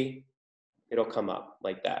eventually it'll come up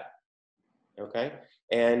like that, okay?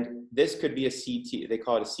 And this could be a CT, they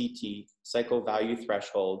call it a CT, cycle value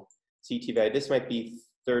threshold, CT value. This might be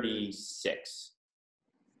 36,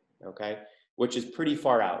 okay? Which is pretty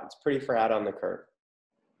far out. It's pretty far out on the curve.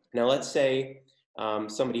 Now let's say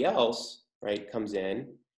somebody else, right, comes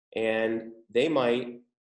in and they might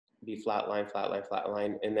be flat line,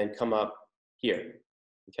 and then come up here,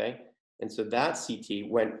 okay? And so that CT,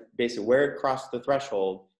 when basically where it crossed the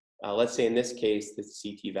threshold, let's say in this case, the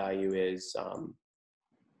CT value is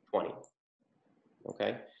 20,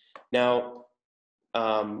 okay? Now,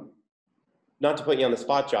 not to put you on the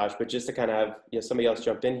spot, Josh, but just to kind of have somebody else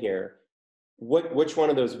jump in here, which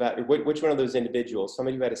one of those individuals,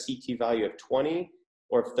 somebody who had a CT value of 20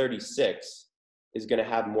 or of 36, is going to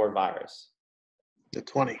have more virus? The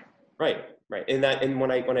 20. Right. And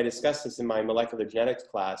when I discussed this in my molecular genetics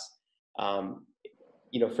class, for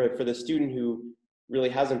the student who really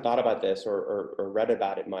hasn't thought about this or read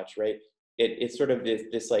about it much, right? It's sort of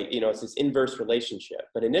this like, it's this inverse relationship.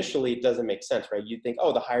 But initially, it doesn't make sense, right? You think,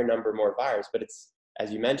 oh, the higher number, more virus. But it's,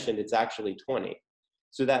 as you mentioned, it's actually 20.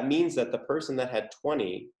 So that means that the person that had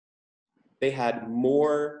 20, they had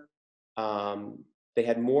more of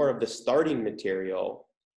the starting material.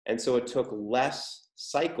 And so it took less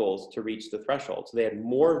cycles to reach the threshold. So they had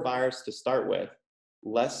more virus to start with,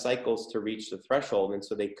 less cycles to reach the threshold. And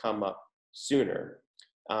so they come up sooner.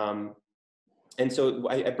 And so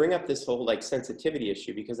I bring up this whole like sensitivity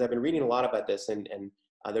issue because I've been reading a lot about this, and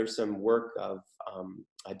there's some work of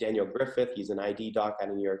Daniel Griffith. He's an ID doc out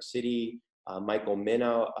of New York City. Michael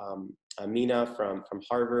Mina from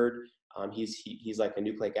Harvard. He's like a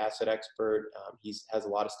nucleic acid expert. He has a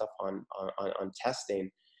lot of stuff on testing.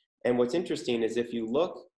 And what's interesting is if you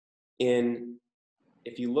look in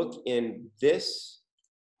this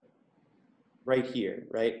right here,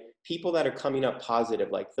 right? People that are coming up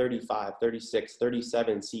positive, like 35, 36,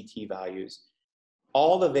 37 CT values,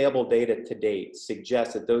 all the available data to date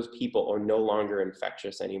suggests that those people are no longer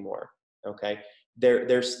infectious anymore, okay?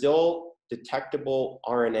 They're still detectable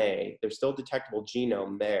RNA, there's still detectable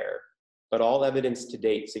genome there, but all evidence to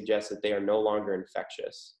date suggests that they are no longer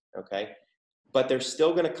infectious, okay? But they're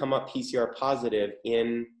still gonna come up PCR positive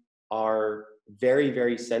in our very,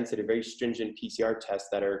 very sensitive, very stringent PCR tests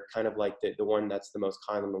that are kind of like the one that's the most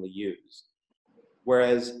commonly used.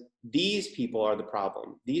 Whereas these people are the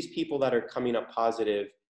problem. These people that are coming up positive,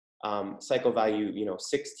 cycle value,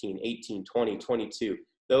 16, 18, 20, 22,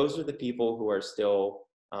 those are the people who are still,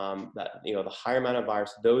 the higher amount of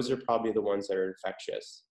virus, those are probably the ones that are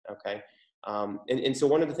infectious, okay? And so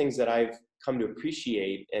one of the things that I've come to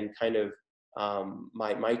appreciate and kind of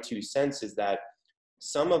my 2 cents is that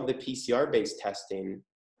some of the PCR-based testing,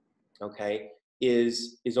 okay,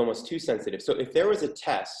 is almost too sensitive. So if there was a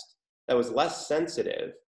test that was less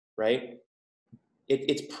sensitive, right,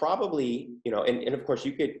 it's probably, and of course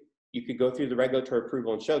you could go through the regulatory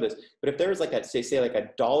approval and show this, but if there was like say like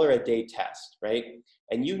 $1 a day test, right,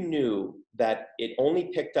 and you knew that it only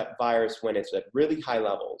picked up virus when it's at really high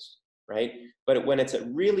levels, right, but when it's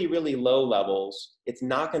at really, really low levels, it's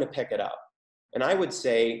not going to pick it up. And I would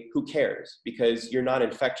say, who cares? Because you're not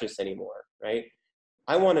infectious anymore, right?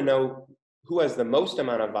 I want to know who has the most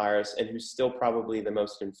amount of virus and who's still probably the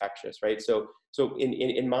most infectious, right? So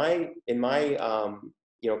in my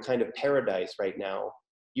kind of paradise right now,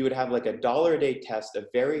 you would have like $1 a day test, a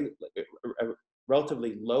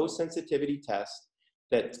relatively low sensitivity test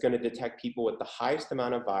that's going to detect people with the highest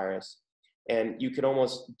amount of virus, and you could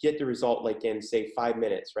almost get the result like in say 5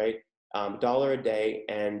 minutes, right? $1 a day,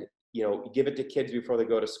 and give it to kids before they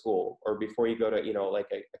go to school, or before you go to, like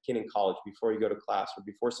a kid in college, before you go to class, or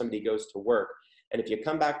before somebody goes to work. And if you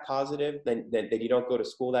come back positive, then you don't go to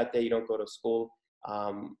school that day, you don't go to school,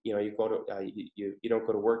 you don't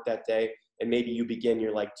go to work that day, and maybe you begin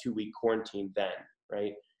your like 2-week quarantine then,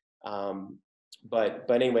 right? But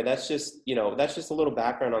anyway, that's just a little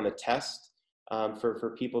background on the test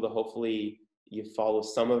for people to hopefully you follow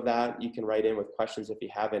some of that. You can write in with questions if you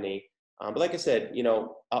have any. But like I said,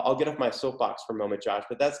 I'll get off my soapbox for a moment, Josh,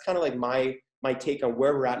 but that's kind of like my take on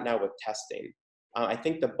where we're at now with testing. I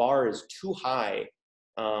think the bar is too high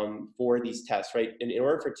for these tests, right? And in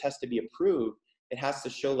order for a test to be approved, it has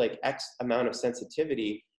to show like X amount of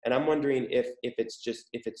sensitivity. And I'm wondering if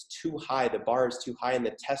it's too high, the bar is too high, and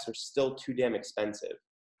the tests are still too damn expensive.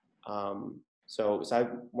 So I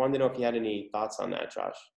wanted to know if you had any thoughts on that,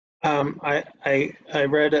 Josh. I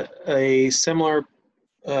read a similar.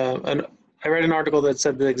 I read an article that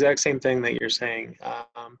said the exact same thing that you're saying,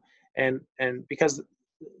 and because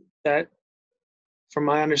that, from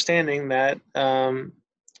my understanding, that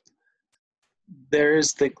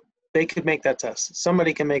they could make that test.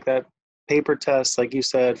 Somebody can make that paper test, like you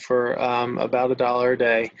said, for about $1 a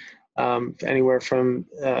day, anywhere from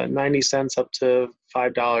 90 cents up to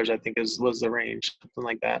 $5. I think was the range, something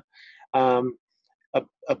like that.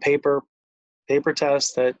 A paper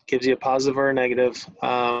test that gives you a positive or a negative,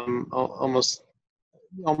 almost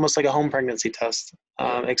almost like a home pregnancy test,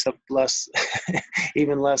 except less,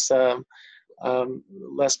 even less,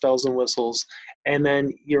 less bells and whistles. And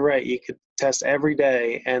then you're right, you could test every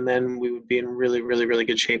day, and then we would be in really, really, really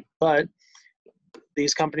good shape. But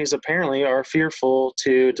these companies apparently are fearful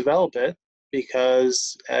to develop it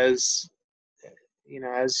because, as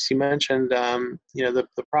as you mentioned,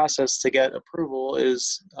 the process to get approval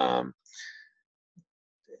is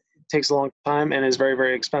takes a long time and is very,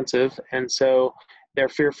 very expensive. And so they're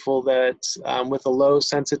fearful that with a low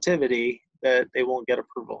sensitivity that they won't get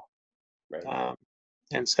approval. Right.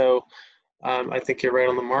 And so I think you're right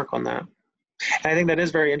on the mark on that. And I think that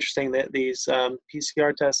is very interesting that these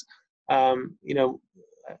PCR tests,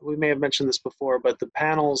 we may have mentioned this before, but the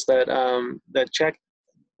panels that check,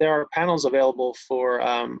 there are panels available for,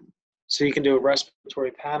 so you can do a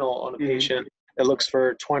respiratory panel on a patient that looks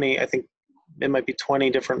for 20, I think it might be 20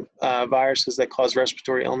 different viruses that cause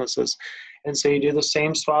respiratory illnesses. And so you do the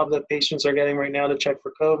same swab that patients are getting right now to check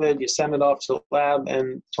for COVID, you send it off to the lab,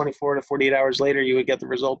 and 24 to 48 hours later, you would get the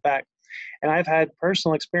result back. And I've had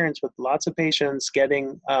personal experience with lots of patients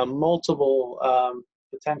getting multiple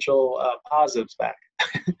potential positives back.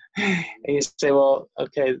 And you say, well,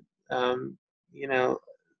 okay,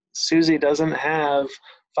 Susie doesn't have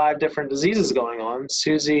 5 different diseases going on.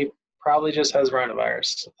 Susie probably just has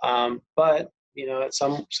rhinovirus. But at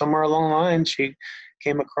somewhere along the line, she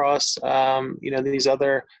came across these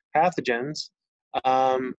other pathogens,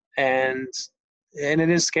 and it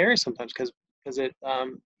is scary sometimes because it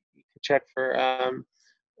you can check for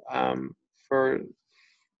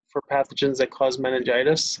pathogens that cause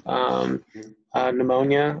meningitis,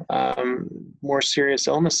 pneumonia, more serious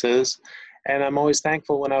illnesses. And I'm always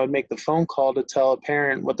thankful when I would make the phone call to tell a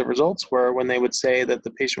parent what the results were when they would say that the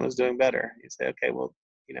patient was doing better. You say, okay, well,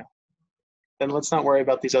 then let's not worry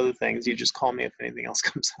about these other things. You just call me if anything else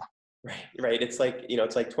comes up. Right. It's like,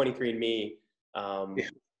 it's like 23andMe.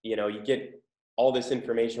 You get all this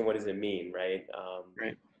information. What does it mean? Right.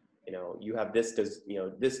 Right. You have this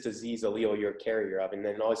disease allele you're a carrier of, and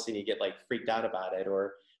then all of a sudden you get like freaked out about it,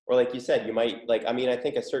 or like you said, you might I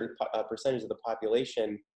think a certain percentage of the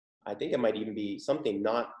population, I think it might even be something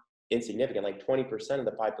not insignificant, like 20% of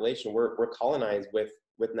the population we're colonized with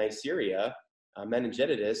Neisseria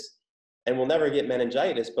meningitis, and we'll never get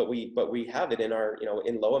meningitis, but we have it in our,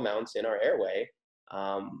 in low amounts in our airway.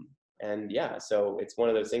 And yeah, so it's one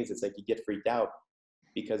of those things. It's like you get freaked out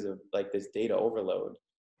because of like this data overload.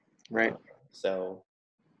 Right. So,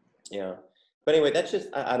 yeah. But anyway, that's just,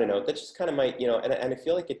 I don't know, that's just kind of my, and I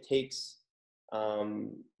feel like it takes,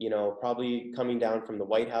 probably coming down from the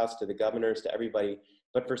White House to the governors to everybody.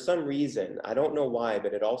 But for some reason, I don't know why,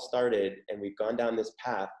 but it all started and we've gone down this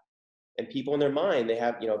path, and people in their mind, they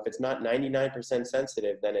have, if it's not 99%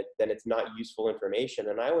 sensitive, then it's not useful information.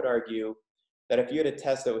 And I would argue that if you had a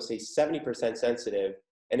test that was, say, 70% sensitive,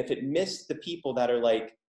 and if it missed the people that are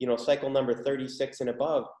like, cycle number 36 and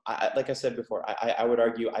above, like I said before, I would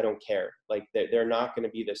argue I don't care. Like they're not going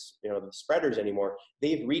to be this, the spreaders anymore.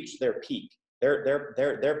 They've reached their peak. They're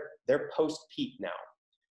post peak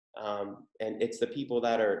now, and it's the people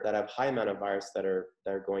that have high amount of virus that are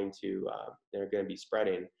going to be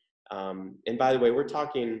spreading. And by the way, we're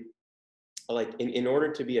talking like in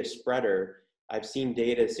order to be a spreader, I've seen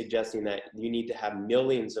data suggesting that you need to have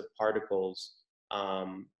millions of particles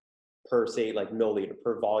per, say, like milliliter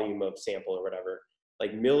per volume of sample or whatever,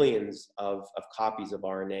 like millions of copies of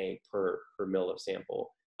RNA per mil of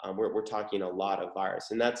sample. We're talking a lot of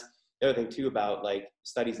virus. And that's the other thing too about like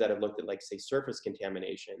studies that have looked at, like, say, surface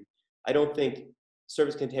contamination. I don't think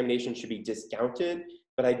surface contamination should be discounted,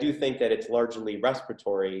 but I do think that it's largely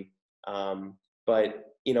respiratory. But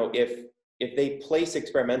if they place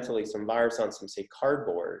experimentally some virus on some, say,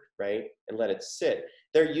 cardboard, right, and let it sit,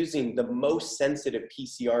 they're using the most sensitive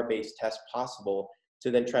PCR-based test possible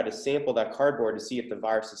to then try to sample that cardboard to see if the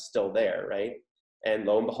virus is still there, right? And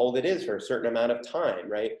lo and behold, it is for a certain amount of time,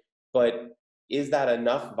 right? But is that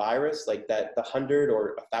enough virus, like that, the 100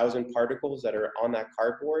 or 1,000 particles that are on that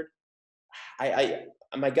cardboard?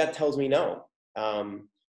 My gut tells me no.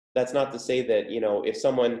 That's not to say that, if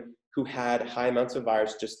someone who had high amounts of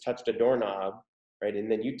virus just touched a doorknob, right,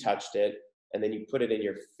 and then you touched it, and then you put it in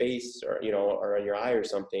your face or, or on your eye or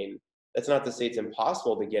something, that's not to say it's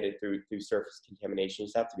impossible to get it through surface contamination. You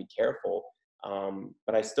just have to be careful.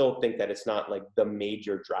 But I still think that it's not like the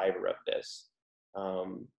major driver of this.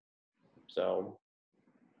 So.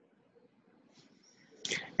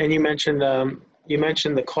 And you mentioned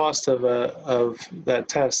the cost of that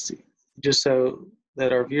test. Just so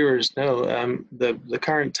that our viewers know, the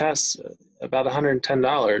current test about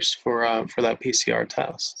 $110 for that PCR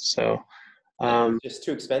test. So And it's just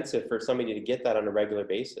too expensive for somebody to get that on a regular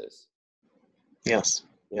basis. Yes.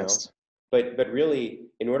 You know? Yes. But really,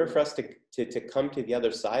 in order for us to come to the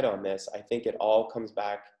other side on this, I think it all comes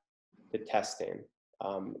back to testing.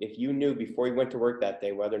 If you knew before you went to work that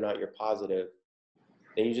day whether or not you're positive,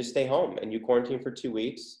 then you just stay home and you quarantine for 2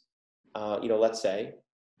 weeks, let's say.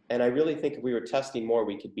 And I really think if we were testing more,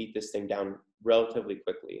 we could beat this thing down relatively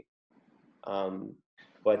quickly.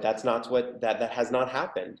 But that's not that has not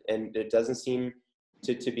happened. And it doesn't seem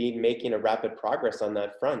to be making a rapid progress on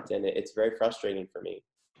that front. And it's very frustrating for me.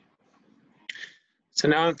 So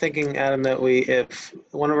now I'm thinking, Adam, that if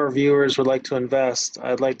one of our viewers would like to invest,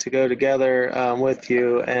 I'd like to go together with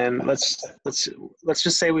you, and let's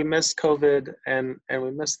just say we missed COVID and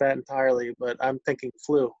we missed that entirely, but I'm thinking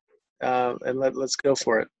flu, and let's go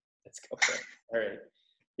for it. Let's go for it. All right.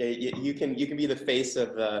 Yeah, you can be the face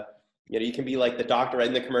of you can be like the doctor right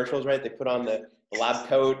in the commercials, right? They put on the lab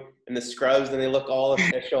coat and the scrubs, and they look all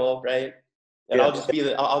official, right? And yeah. I'll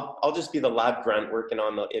just be the lab grunt working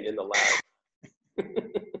in the lab.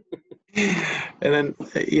 And then,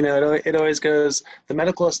 it always goes, the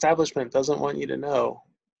medical establishment doesn't want you to know.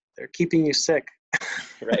 They're keeping you sick.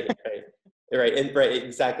 Right,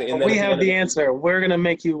 exactly. And we have the answer. We're going to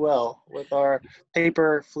make you well with our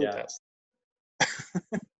paper flu test.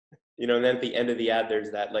 And then at the end of the ad,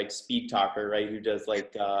 there's that like speed talker, right? Who does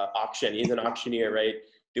like auction. He's an auctioneer, right?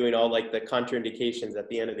 Doing all like the contraindications at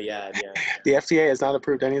the end of the ad. Yeah. The FDA has not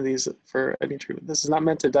approved any of these for any treatment. This is not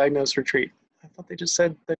meant to diagnose or treat. I thought they just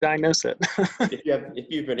said to diagnose it. if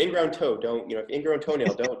you have an ingrown toe, if ingrown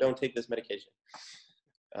toenail, don't take this medication.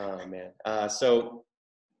 Oh man. So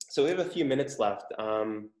we have a few minutes left.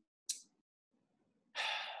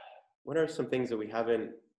 What are some things that we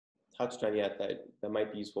haven't touched on yet that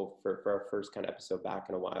might be useful for our first kind of episode back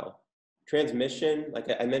in a while? Transmission, like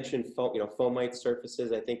I mentioned, fomite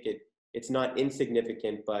surfaces. I think it's not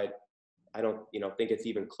insignificant, but I don't think it's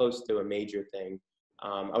even close to a major thing.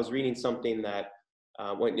 I was reading something that,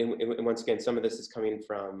 and once again, some of this is coming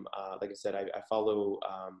from, like I said, I follow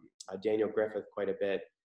Daniel Griffith quite a bit.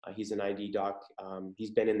 He's an ID doc. He's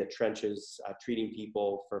been in the trenches treating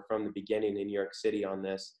people from the beginning in New York City on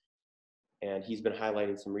this. And he's been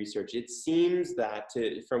highlighting some research. It seems that,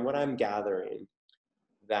 from what I'm gathering,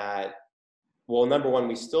 that, well, number one,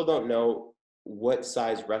 we still don't know what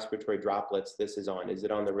size respiratory droplets this is on. Is it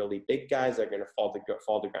on the really big guys that are going to fall to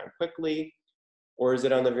ground quickly? Or is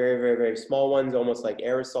it on the very, very, very small ones, almost like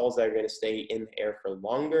aerosols that are going to stay in the air for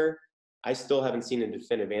longer? I still haven't seen a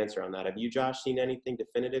definitive answer on that. Have you, Josh, seen anything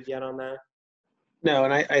definitive yet on that? No,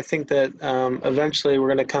 and I think that eventually we're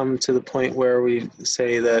going to come to the point where we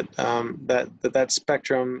say that that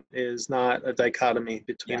spectrum is not a dichotomy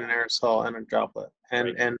between an aerosol and a droplet,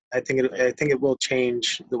 and I think it will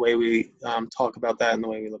change the way we talk about that and the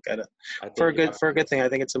way we look at it. For a good thing, I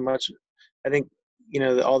think it's all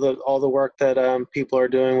the work that people are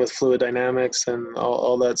doing with fluid dynamics and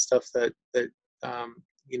all that stuff that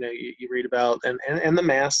you read about, and the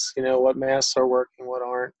masks, what masks are working, what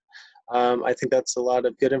aren't. I think that's a lot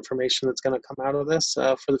of good information that's going to come out of this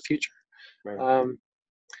for the future. Right.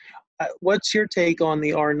 What's your take on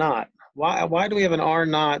the R naught? Why do we have an R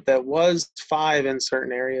naught that was 5 in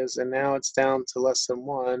certain areas and now it's down to less than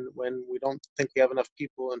 1 when we don't think we have enough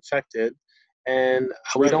people infected, and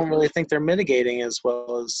we don't really think they're mitigating as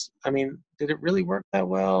well as, did it really work that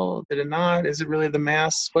well? Did it not? Is it really the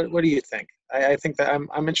masks? What do you think? I think that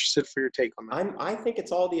I'm interested for your take on that. I think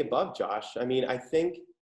it's all the above, Josh. I think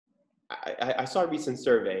I saw a recent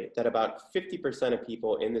survey that about 50% of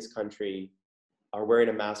people in this country are wearing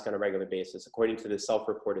a mask on a regular basis, according to the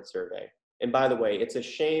self-reported survey. And by the way, it's a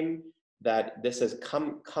shame that this has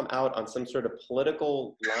come out on some sort of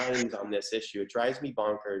political lines on this issue. It drives me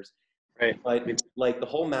bonkers. Right. But like the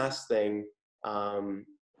whole mask thing, wear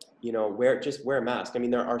a mask.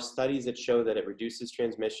 There are studies that show that it reduces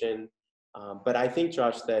transmission. But I think,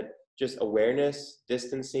 Josh, that just awareness,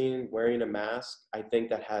 distancing, wearing a mask, I think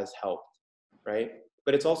that has helped, right?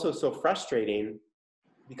 But it's also so frustrating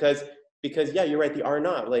because yeah, you're right, the R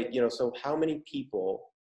naught, so how many people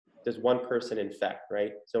does one person infect,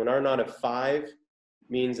 right? So an R naught of 5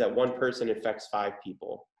 means that one person infects 5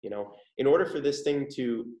 people, In order for this thing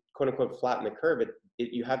to, quote unquote, flatten the curve,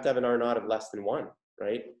 you have to have an R naught of less than 1,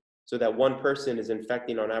 right? So that one person is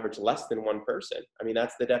infecting on average less than one person.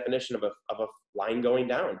 That's the definition of a line going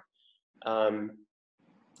down.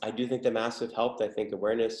 I do think the masks have helped. I think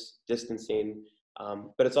awareness, distancing,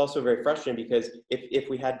 but it's also very frustrating because if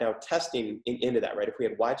we had now testing into that, right? If we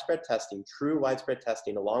had widespread testing, true widespread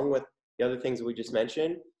testing, along with the other things that we just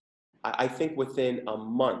mentioned, I think within a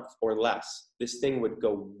month or less, this thing would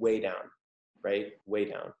go way down, right? Way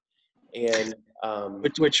down. And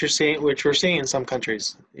which we're seeing in some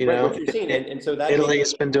countries. You right, know, what you're seeing, and so that makes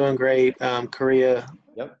Italy's been doing great. Korea,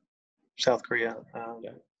 yep, South Korea.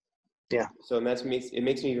 yeah. Yeah. So and it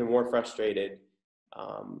makes me even more frustrated.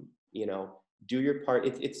 You know, do your part.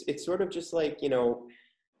 It's sort of just like, you know,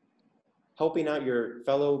 helping out your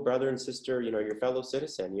fellow brother and sister, you know, your fellow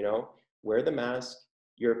citizen, you know, wear the mask.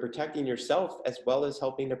 You're protecting yourself as well as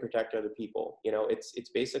helping to protect other people. You know, it's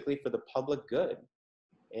basically for the public good.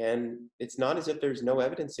 And it's not as if there's no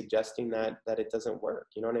evidence suggesting that it doesn't work.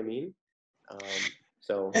 You know what I mean?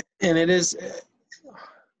 So And it is,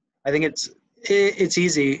 I think it's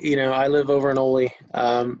easy. You know, I live over in Ole.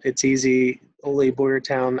 It's easy. Ole,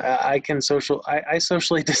 Boyertown. I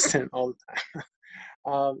socially distant all the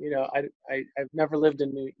time. You know, I've never lived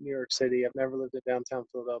in New York City. I've never lived in downtown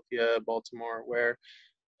Philadelphia, Baltimore,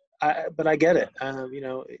 but I get it. You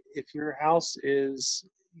know, if your house is,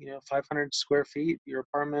 you know, 500 square feet, your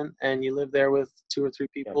apartment, and you live there with 2 or 3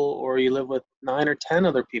 yeah, people, or you live with 9 or 10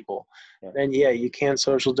 other people, yeah, then yeah, you can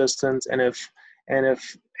social distance. And if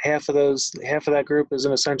half of that group is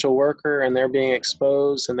an essential worker and they're being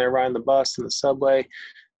exposed and they're riding the bus and the subway,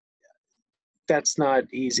 that's not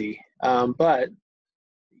easy. But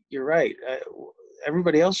you're right.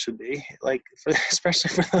 Everybody else should be like,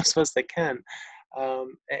 especially for those of us that can.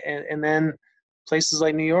 And then places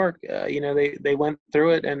like New York, you know, they went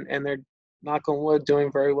through it and they're, knock on wood,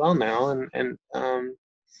 doing very well now.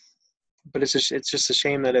 But it's just a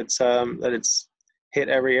shame that it's hit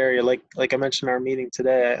every area. Like I mentioned in our meeting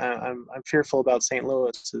today, I'm fearful about St.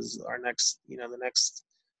 Louis is our next, you know, the next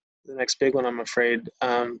big one, I'm afraid,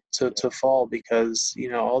 to fall, because, you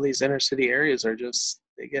know, all these inner city areas are just,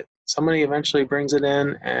 somebody eventually brings it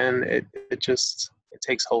in, and it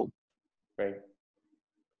takes hold. right.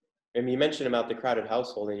 I mean, you mentioned about the crowded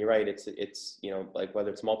household, and you're right. It's you know, like whether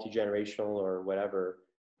it's multi-generational or whatever,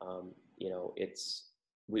 you know,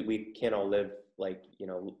 we can't all live like, you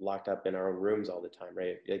know, locked up in our own rooms all the time,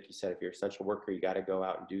 right? Like you said, if you're an essential worker, you got to go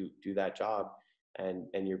out and do that job, and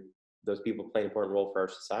those people play an important role for our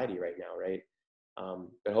society right now, right?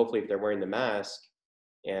 But hopefully, if they're wearing the mask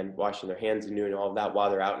and washing their hands and doing all of that while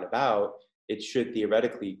they're out and about, it should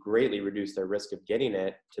theoretically greatly reduce their risk of getting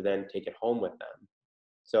it to then take it home with them.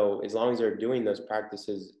 So as long as they're doing those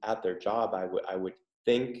practices at their job, I would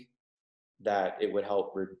think that it would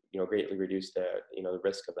help, you know, greatly reduce the, you know, the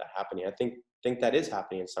risk of that happening. I think that is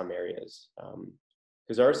happening in some areas,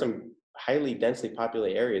 because there are some highly densely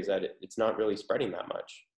populated areas that it's not really spreading that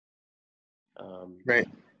much. Right.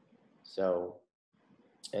 So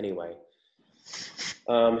anyway,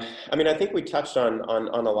 I mean, I think we touched on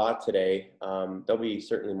a lot today. There'll be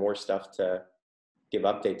certainly more stuff to give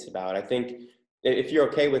updates about. I think if you're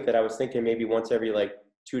okay with it, I was thinking maybe once every like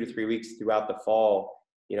 2 to 3 weeks throughout the fall,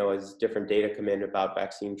 you know, as different data come in about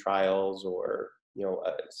vaccine trials or, you know,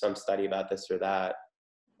 some study about this or that.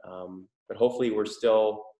 But hopefully we're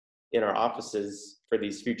still in our offices for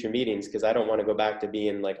these future meetings, because I don't want to go back to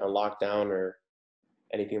being like on lockdown or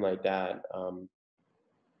anything like that.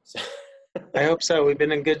 So I hope so. We've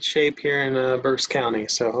been in good shape here in Berks County,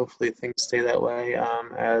 so hopefully things stay that way,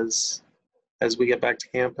 as we get back to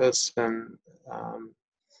campus, um,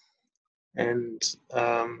 and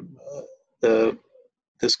the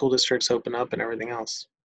school districts open up and everything else.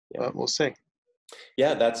 yeah. But we'll see.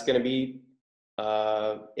 Yeah, that's going to be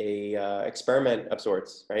experiment of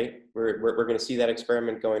sorts, right? We're going to see that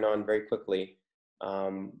experiment going on very quickly.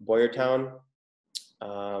 Boyertown,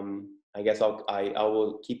 I guess I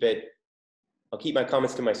will keep it. I'll keep my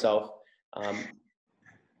comments to myself.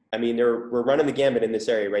 I mean, we're running the gambit in this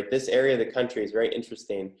area, right? This area of the country is very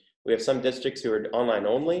interesting. We have some districts who are online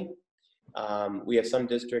only. We have some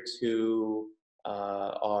districts who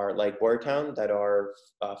are like Boyertown that are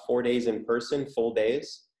 4 days in person, full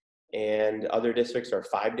days, and other districts are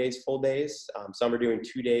 5 days, full days. Some are doing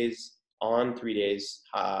 2 days on, 3 days,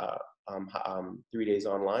 3 days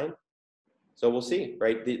online. So we'll see,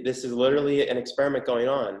 right? This is literally an experiment going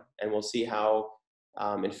on, and we'll see how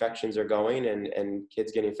infections are going and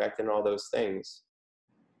kids getting infected and all those things.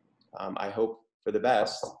 I hope for the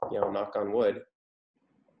best, you know, knock on wood.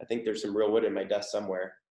 I think there's some real wood in my desk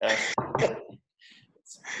somewhere.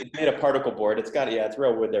 It's made of particle board. It's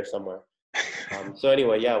real wood there somewhere. So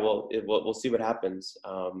anyway, yeah, we'll see what happens.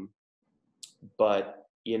 But,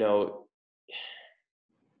 you know,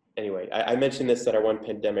 anyway, I mentioned this at our one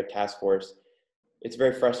pandemic task force. It's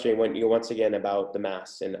very frustrating when you, once again, about the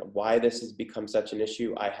masks and why this has become such an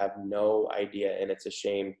issue. I have no idea, and it's a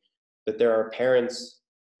shame that there are parents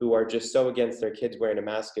who are just so against their kids wearing a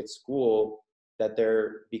mask at school that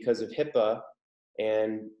they're, because of HIPAA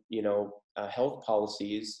and, you know, health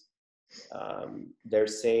policies, They're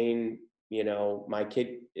saying, you know, my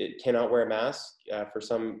kid cannot wear a mask for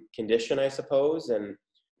some condition, I suppose. And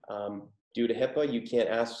due to HIPAA, you can't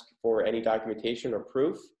ask for any documentation or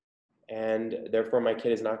proof. And therefore, my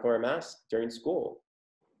kid is not going to wear a mask during school.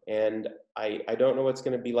 And I don't know what's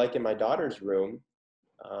going to be like in my daughter's room,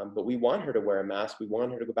 but we want her to wear a mask. We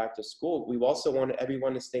want her to go back to school. We also want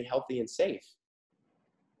everyone to stay healthy and safe.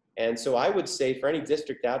 And so I would say for any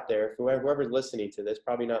district out there, for whoever's listening to this,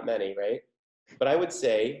 probably not many, right? But I would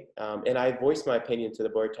say, and I voiced my opinion to the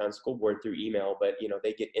Boyertown School Board through email, but you know,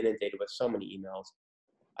 they get inundated with so many emails.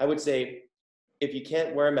 I would say, if you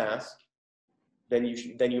can't wear a mask, then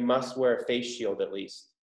you must wear a face shield at least,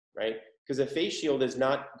 right? Because a face shield is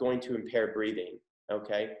not going to impair breathing,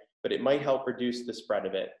 okay? But it might help reduce the spread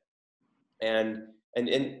of it. And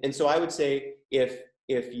so I would say, if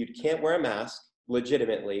you can't wear a mask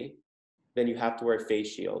legitimately, then you have to wear a face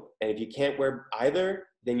shield. And if you can't wear either,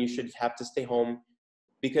 then you should have to stay home,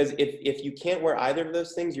 because if you can't wear either of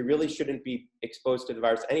those things, you really shouldn't be exposed to the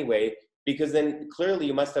virus anyway, because then clearly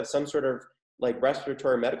you must have some sort of like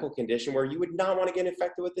respiratory medical condition where you would not want to get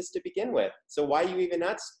infected with this to begin with. So why are you even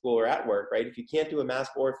at school or at work, right? If you can't do a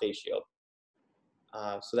mask or a face shield.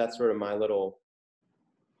 So that's sort of my little.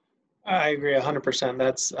 I agree 100%.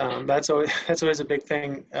 That's always a big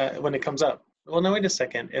thing when it comes up. Well, no, wait a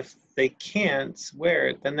second. If they can't wear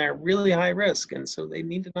it, then they're really high risk, and so they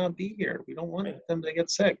need to not be here. We don't want them to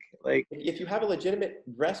get sick. Like, if you have a legitimate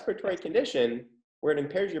respiratory condition where it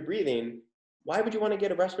impairs your breathing, why would you want to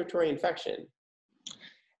get a respiratory infection?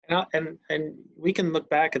 And we can look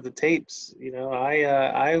back at the tapes. You know,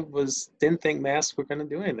 I didn't think masks were going to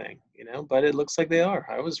do anything. You know, but it looks like they are.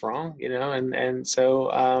 I was wrong. You know, and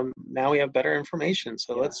so now we have better information.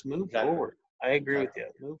 So let's move forward. I agree with you.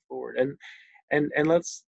 Move forward, and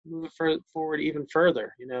let's move forward even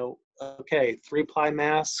further. You know, okay, 3-ply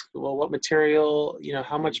mask. Well, what material? You know,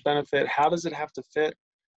 how much benefit? How does it have to fit?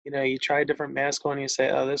 You know, you try a different mask on, you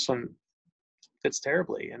say, oh, this one fits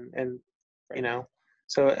terribly, and you know.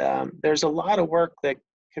 So there's a lot of work that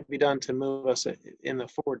could be done to move us in the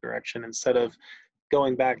forward direction, instead of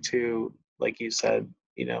going back to, like you said,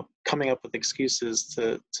 you know, coming up with excuses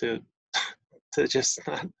to just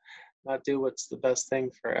not do what's the best thing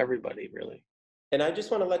for everybody, really. And I just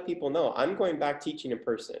want to let people know, I'm going back teaching in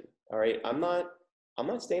person. All right, I'm not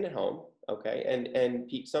staying at home. Okay, and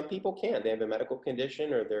some people can't. They have a medical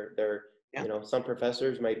condition, or they're you know, some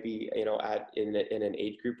professors might be, you know, in an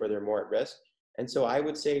age group where they're more at risk. And so I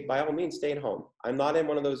would say, by all means, stay at home. I'm not in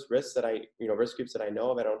one of those risk groups that I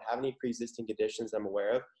know of. I don't have any pre-existing conditions I'm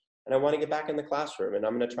aware of. And I want to get back in the classroom, and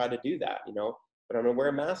I'm going to try to do that, you know, but I'm going to wear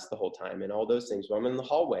a mask the whole time and all those things. When I'm in the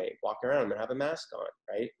hallway, walking around, I'm going to have a mask on,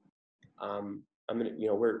 right? I'm going to, you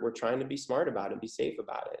know, we're trying to be smart about it and be safe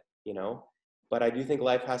about it, you know, but I do think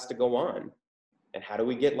life has to go on. And how do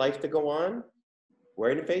we get life to go on?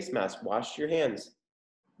 Wearing a face mask, wash your hands,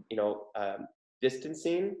 you know,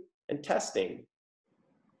 distancing and testing.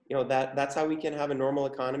 You know, that's how we can have a normal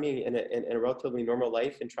economy and a relatively normal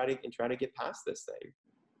life, and try to get past this thing.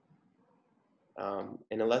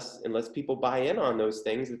 And unless people buy in on those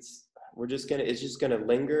things, it's just gonna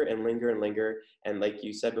linger and linger and linger. And like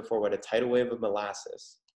you said before, what a tidal wave of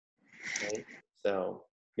molasses. Right? So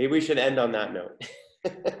maybe we should end on that note.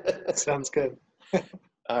 Sounds good.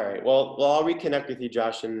 All right. Well, I'll reconnect with you,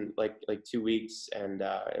 Josh, in like 2 weeks, and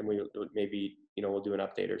we maybe, you know, we'll do an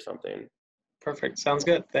update or something. Perfect. Sounds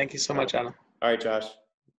good. Thank you so much, Adam. All right, Josh.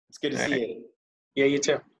 It's good to see you. Yeah, you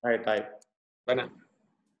too. All right. Bye. Bye now.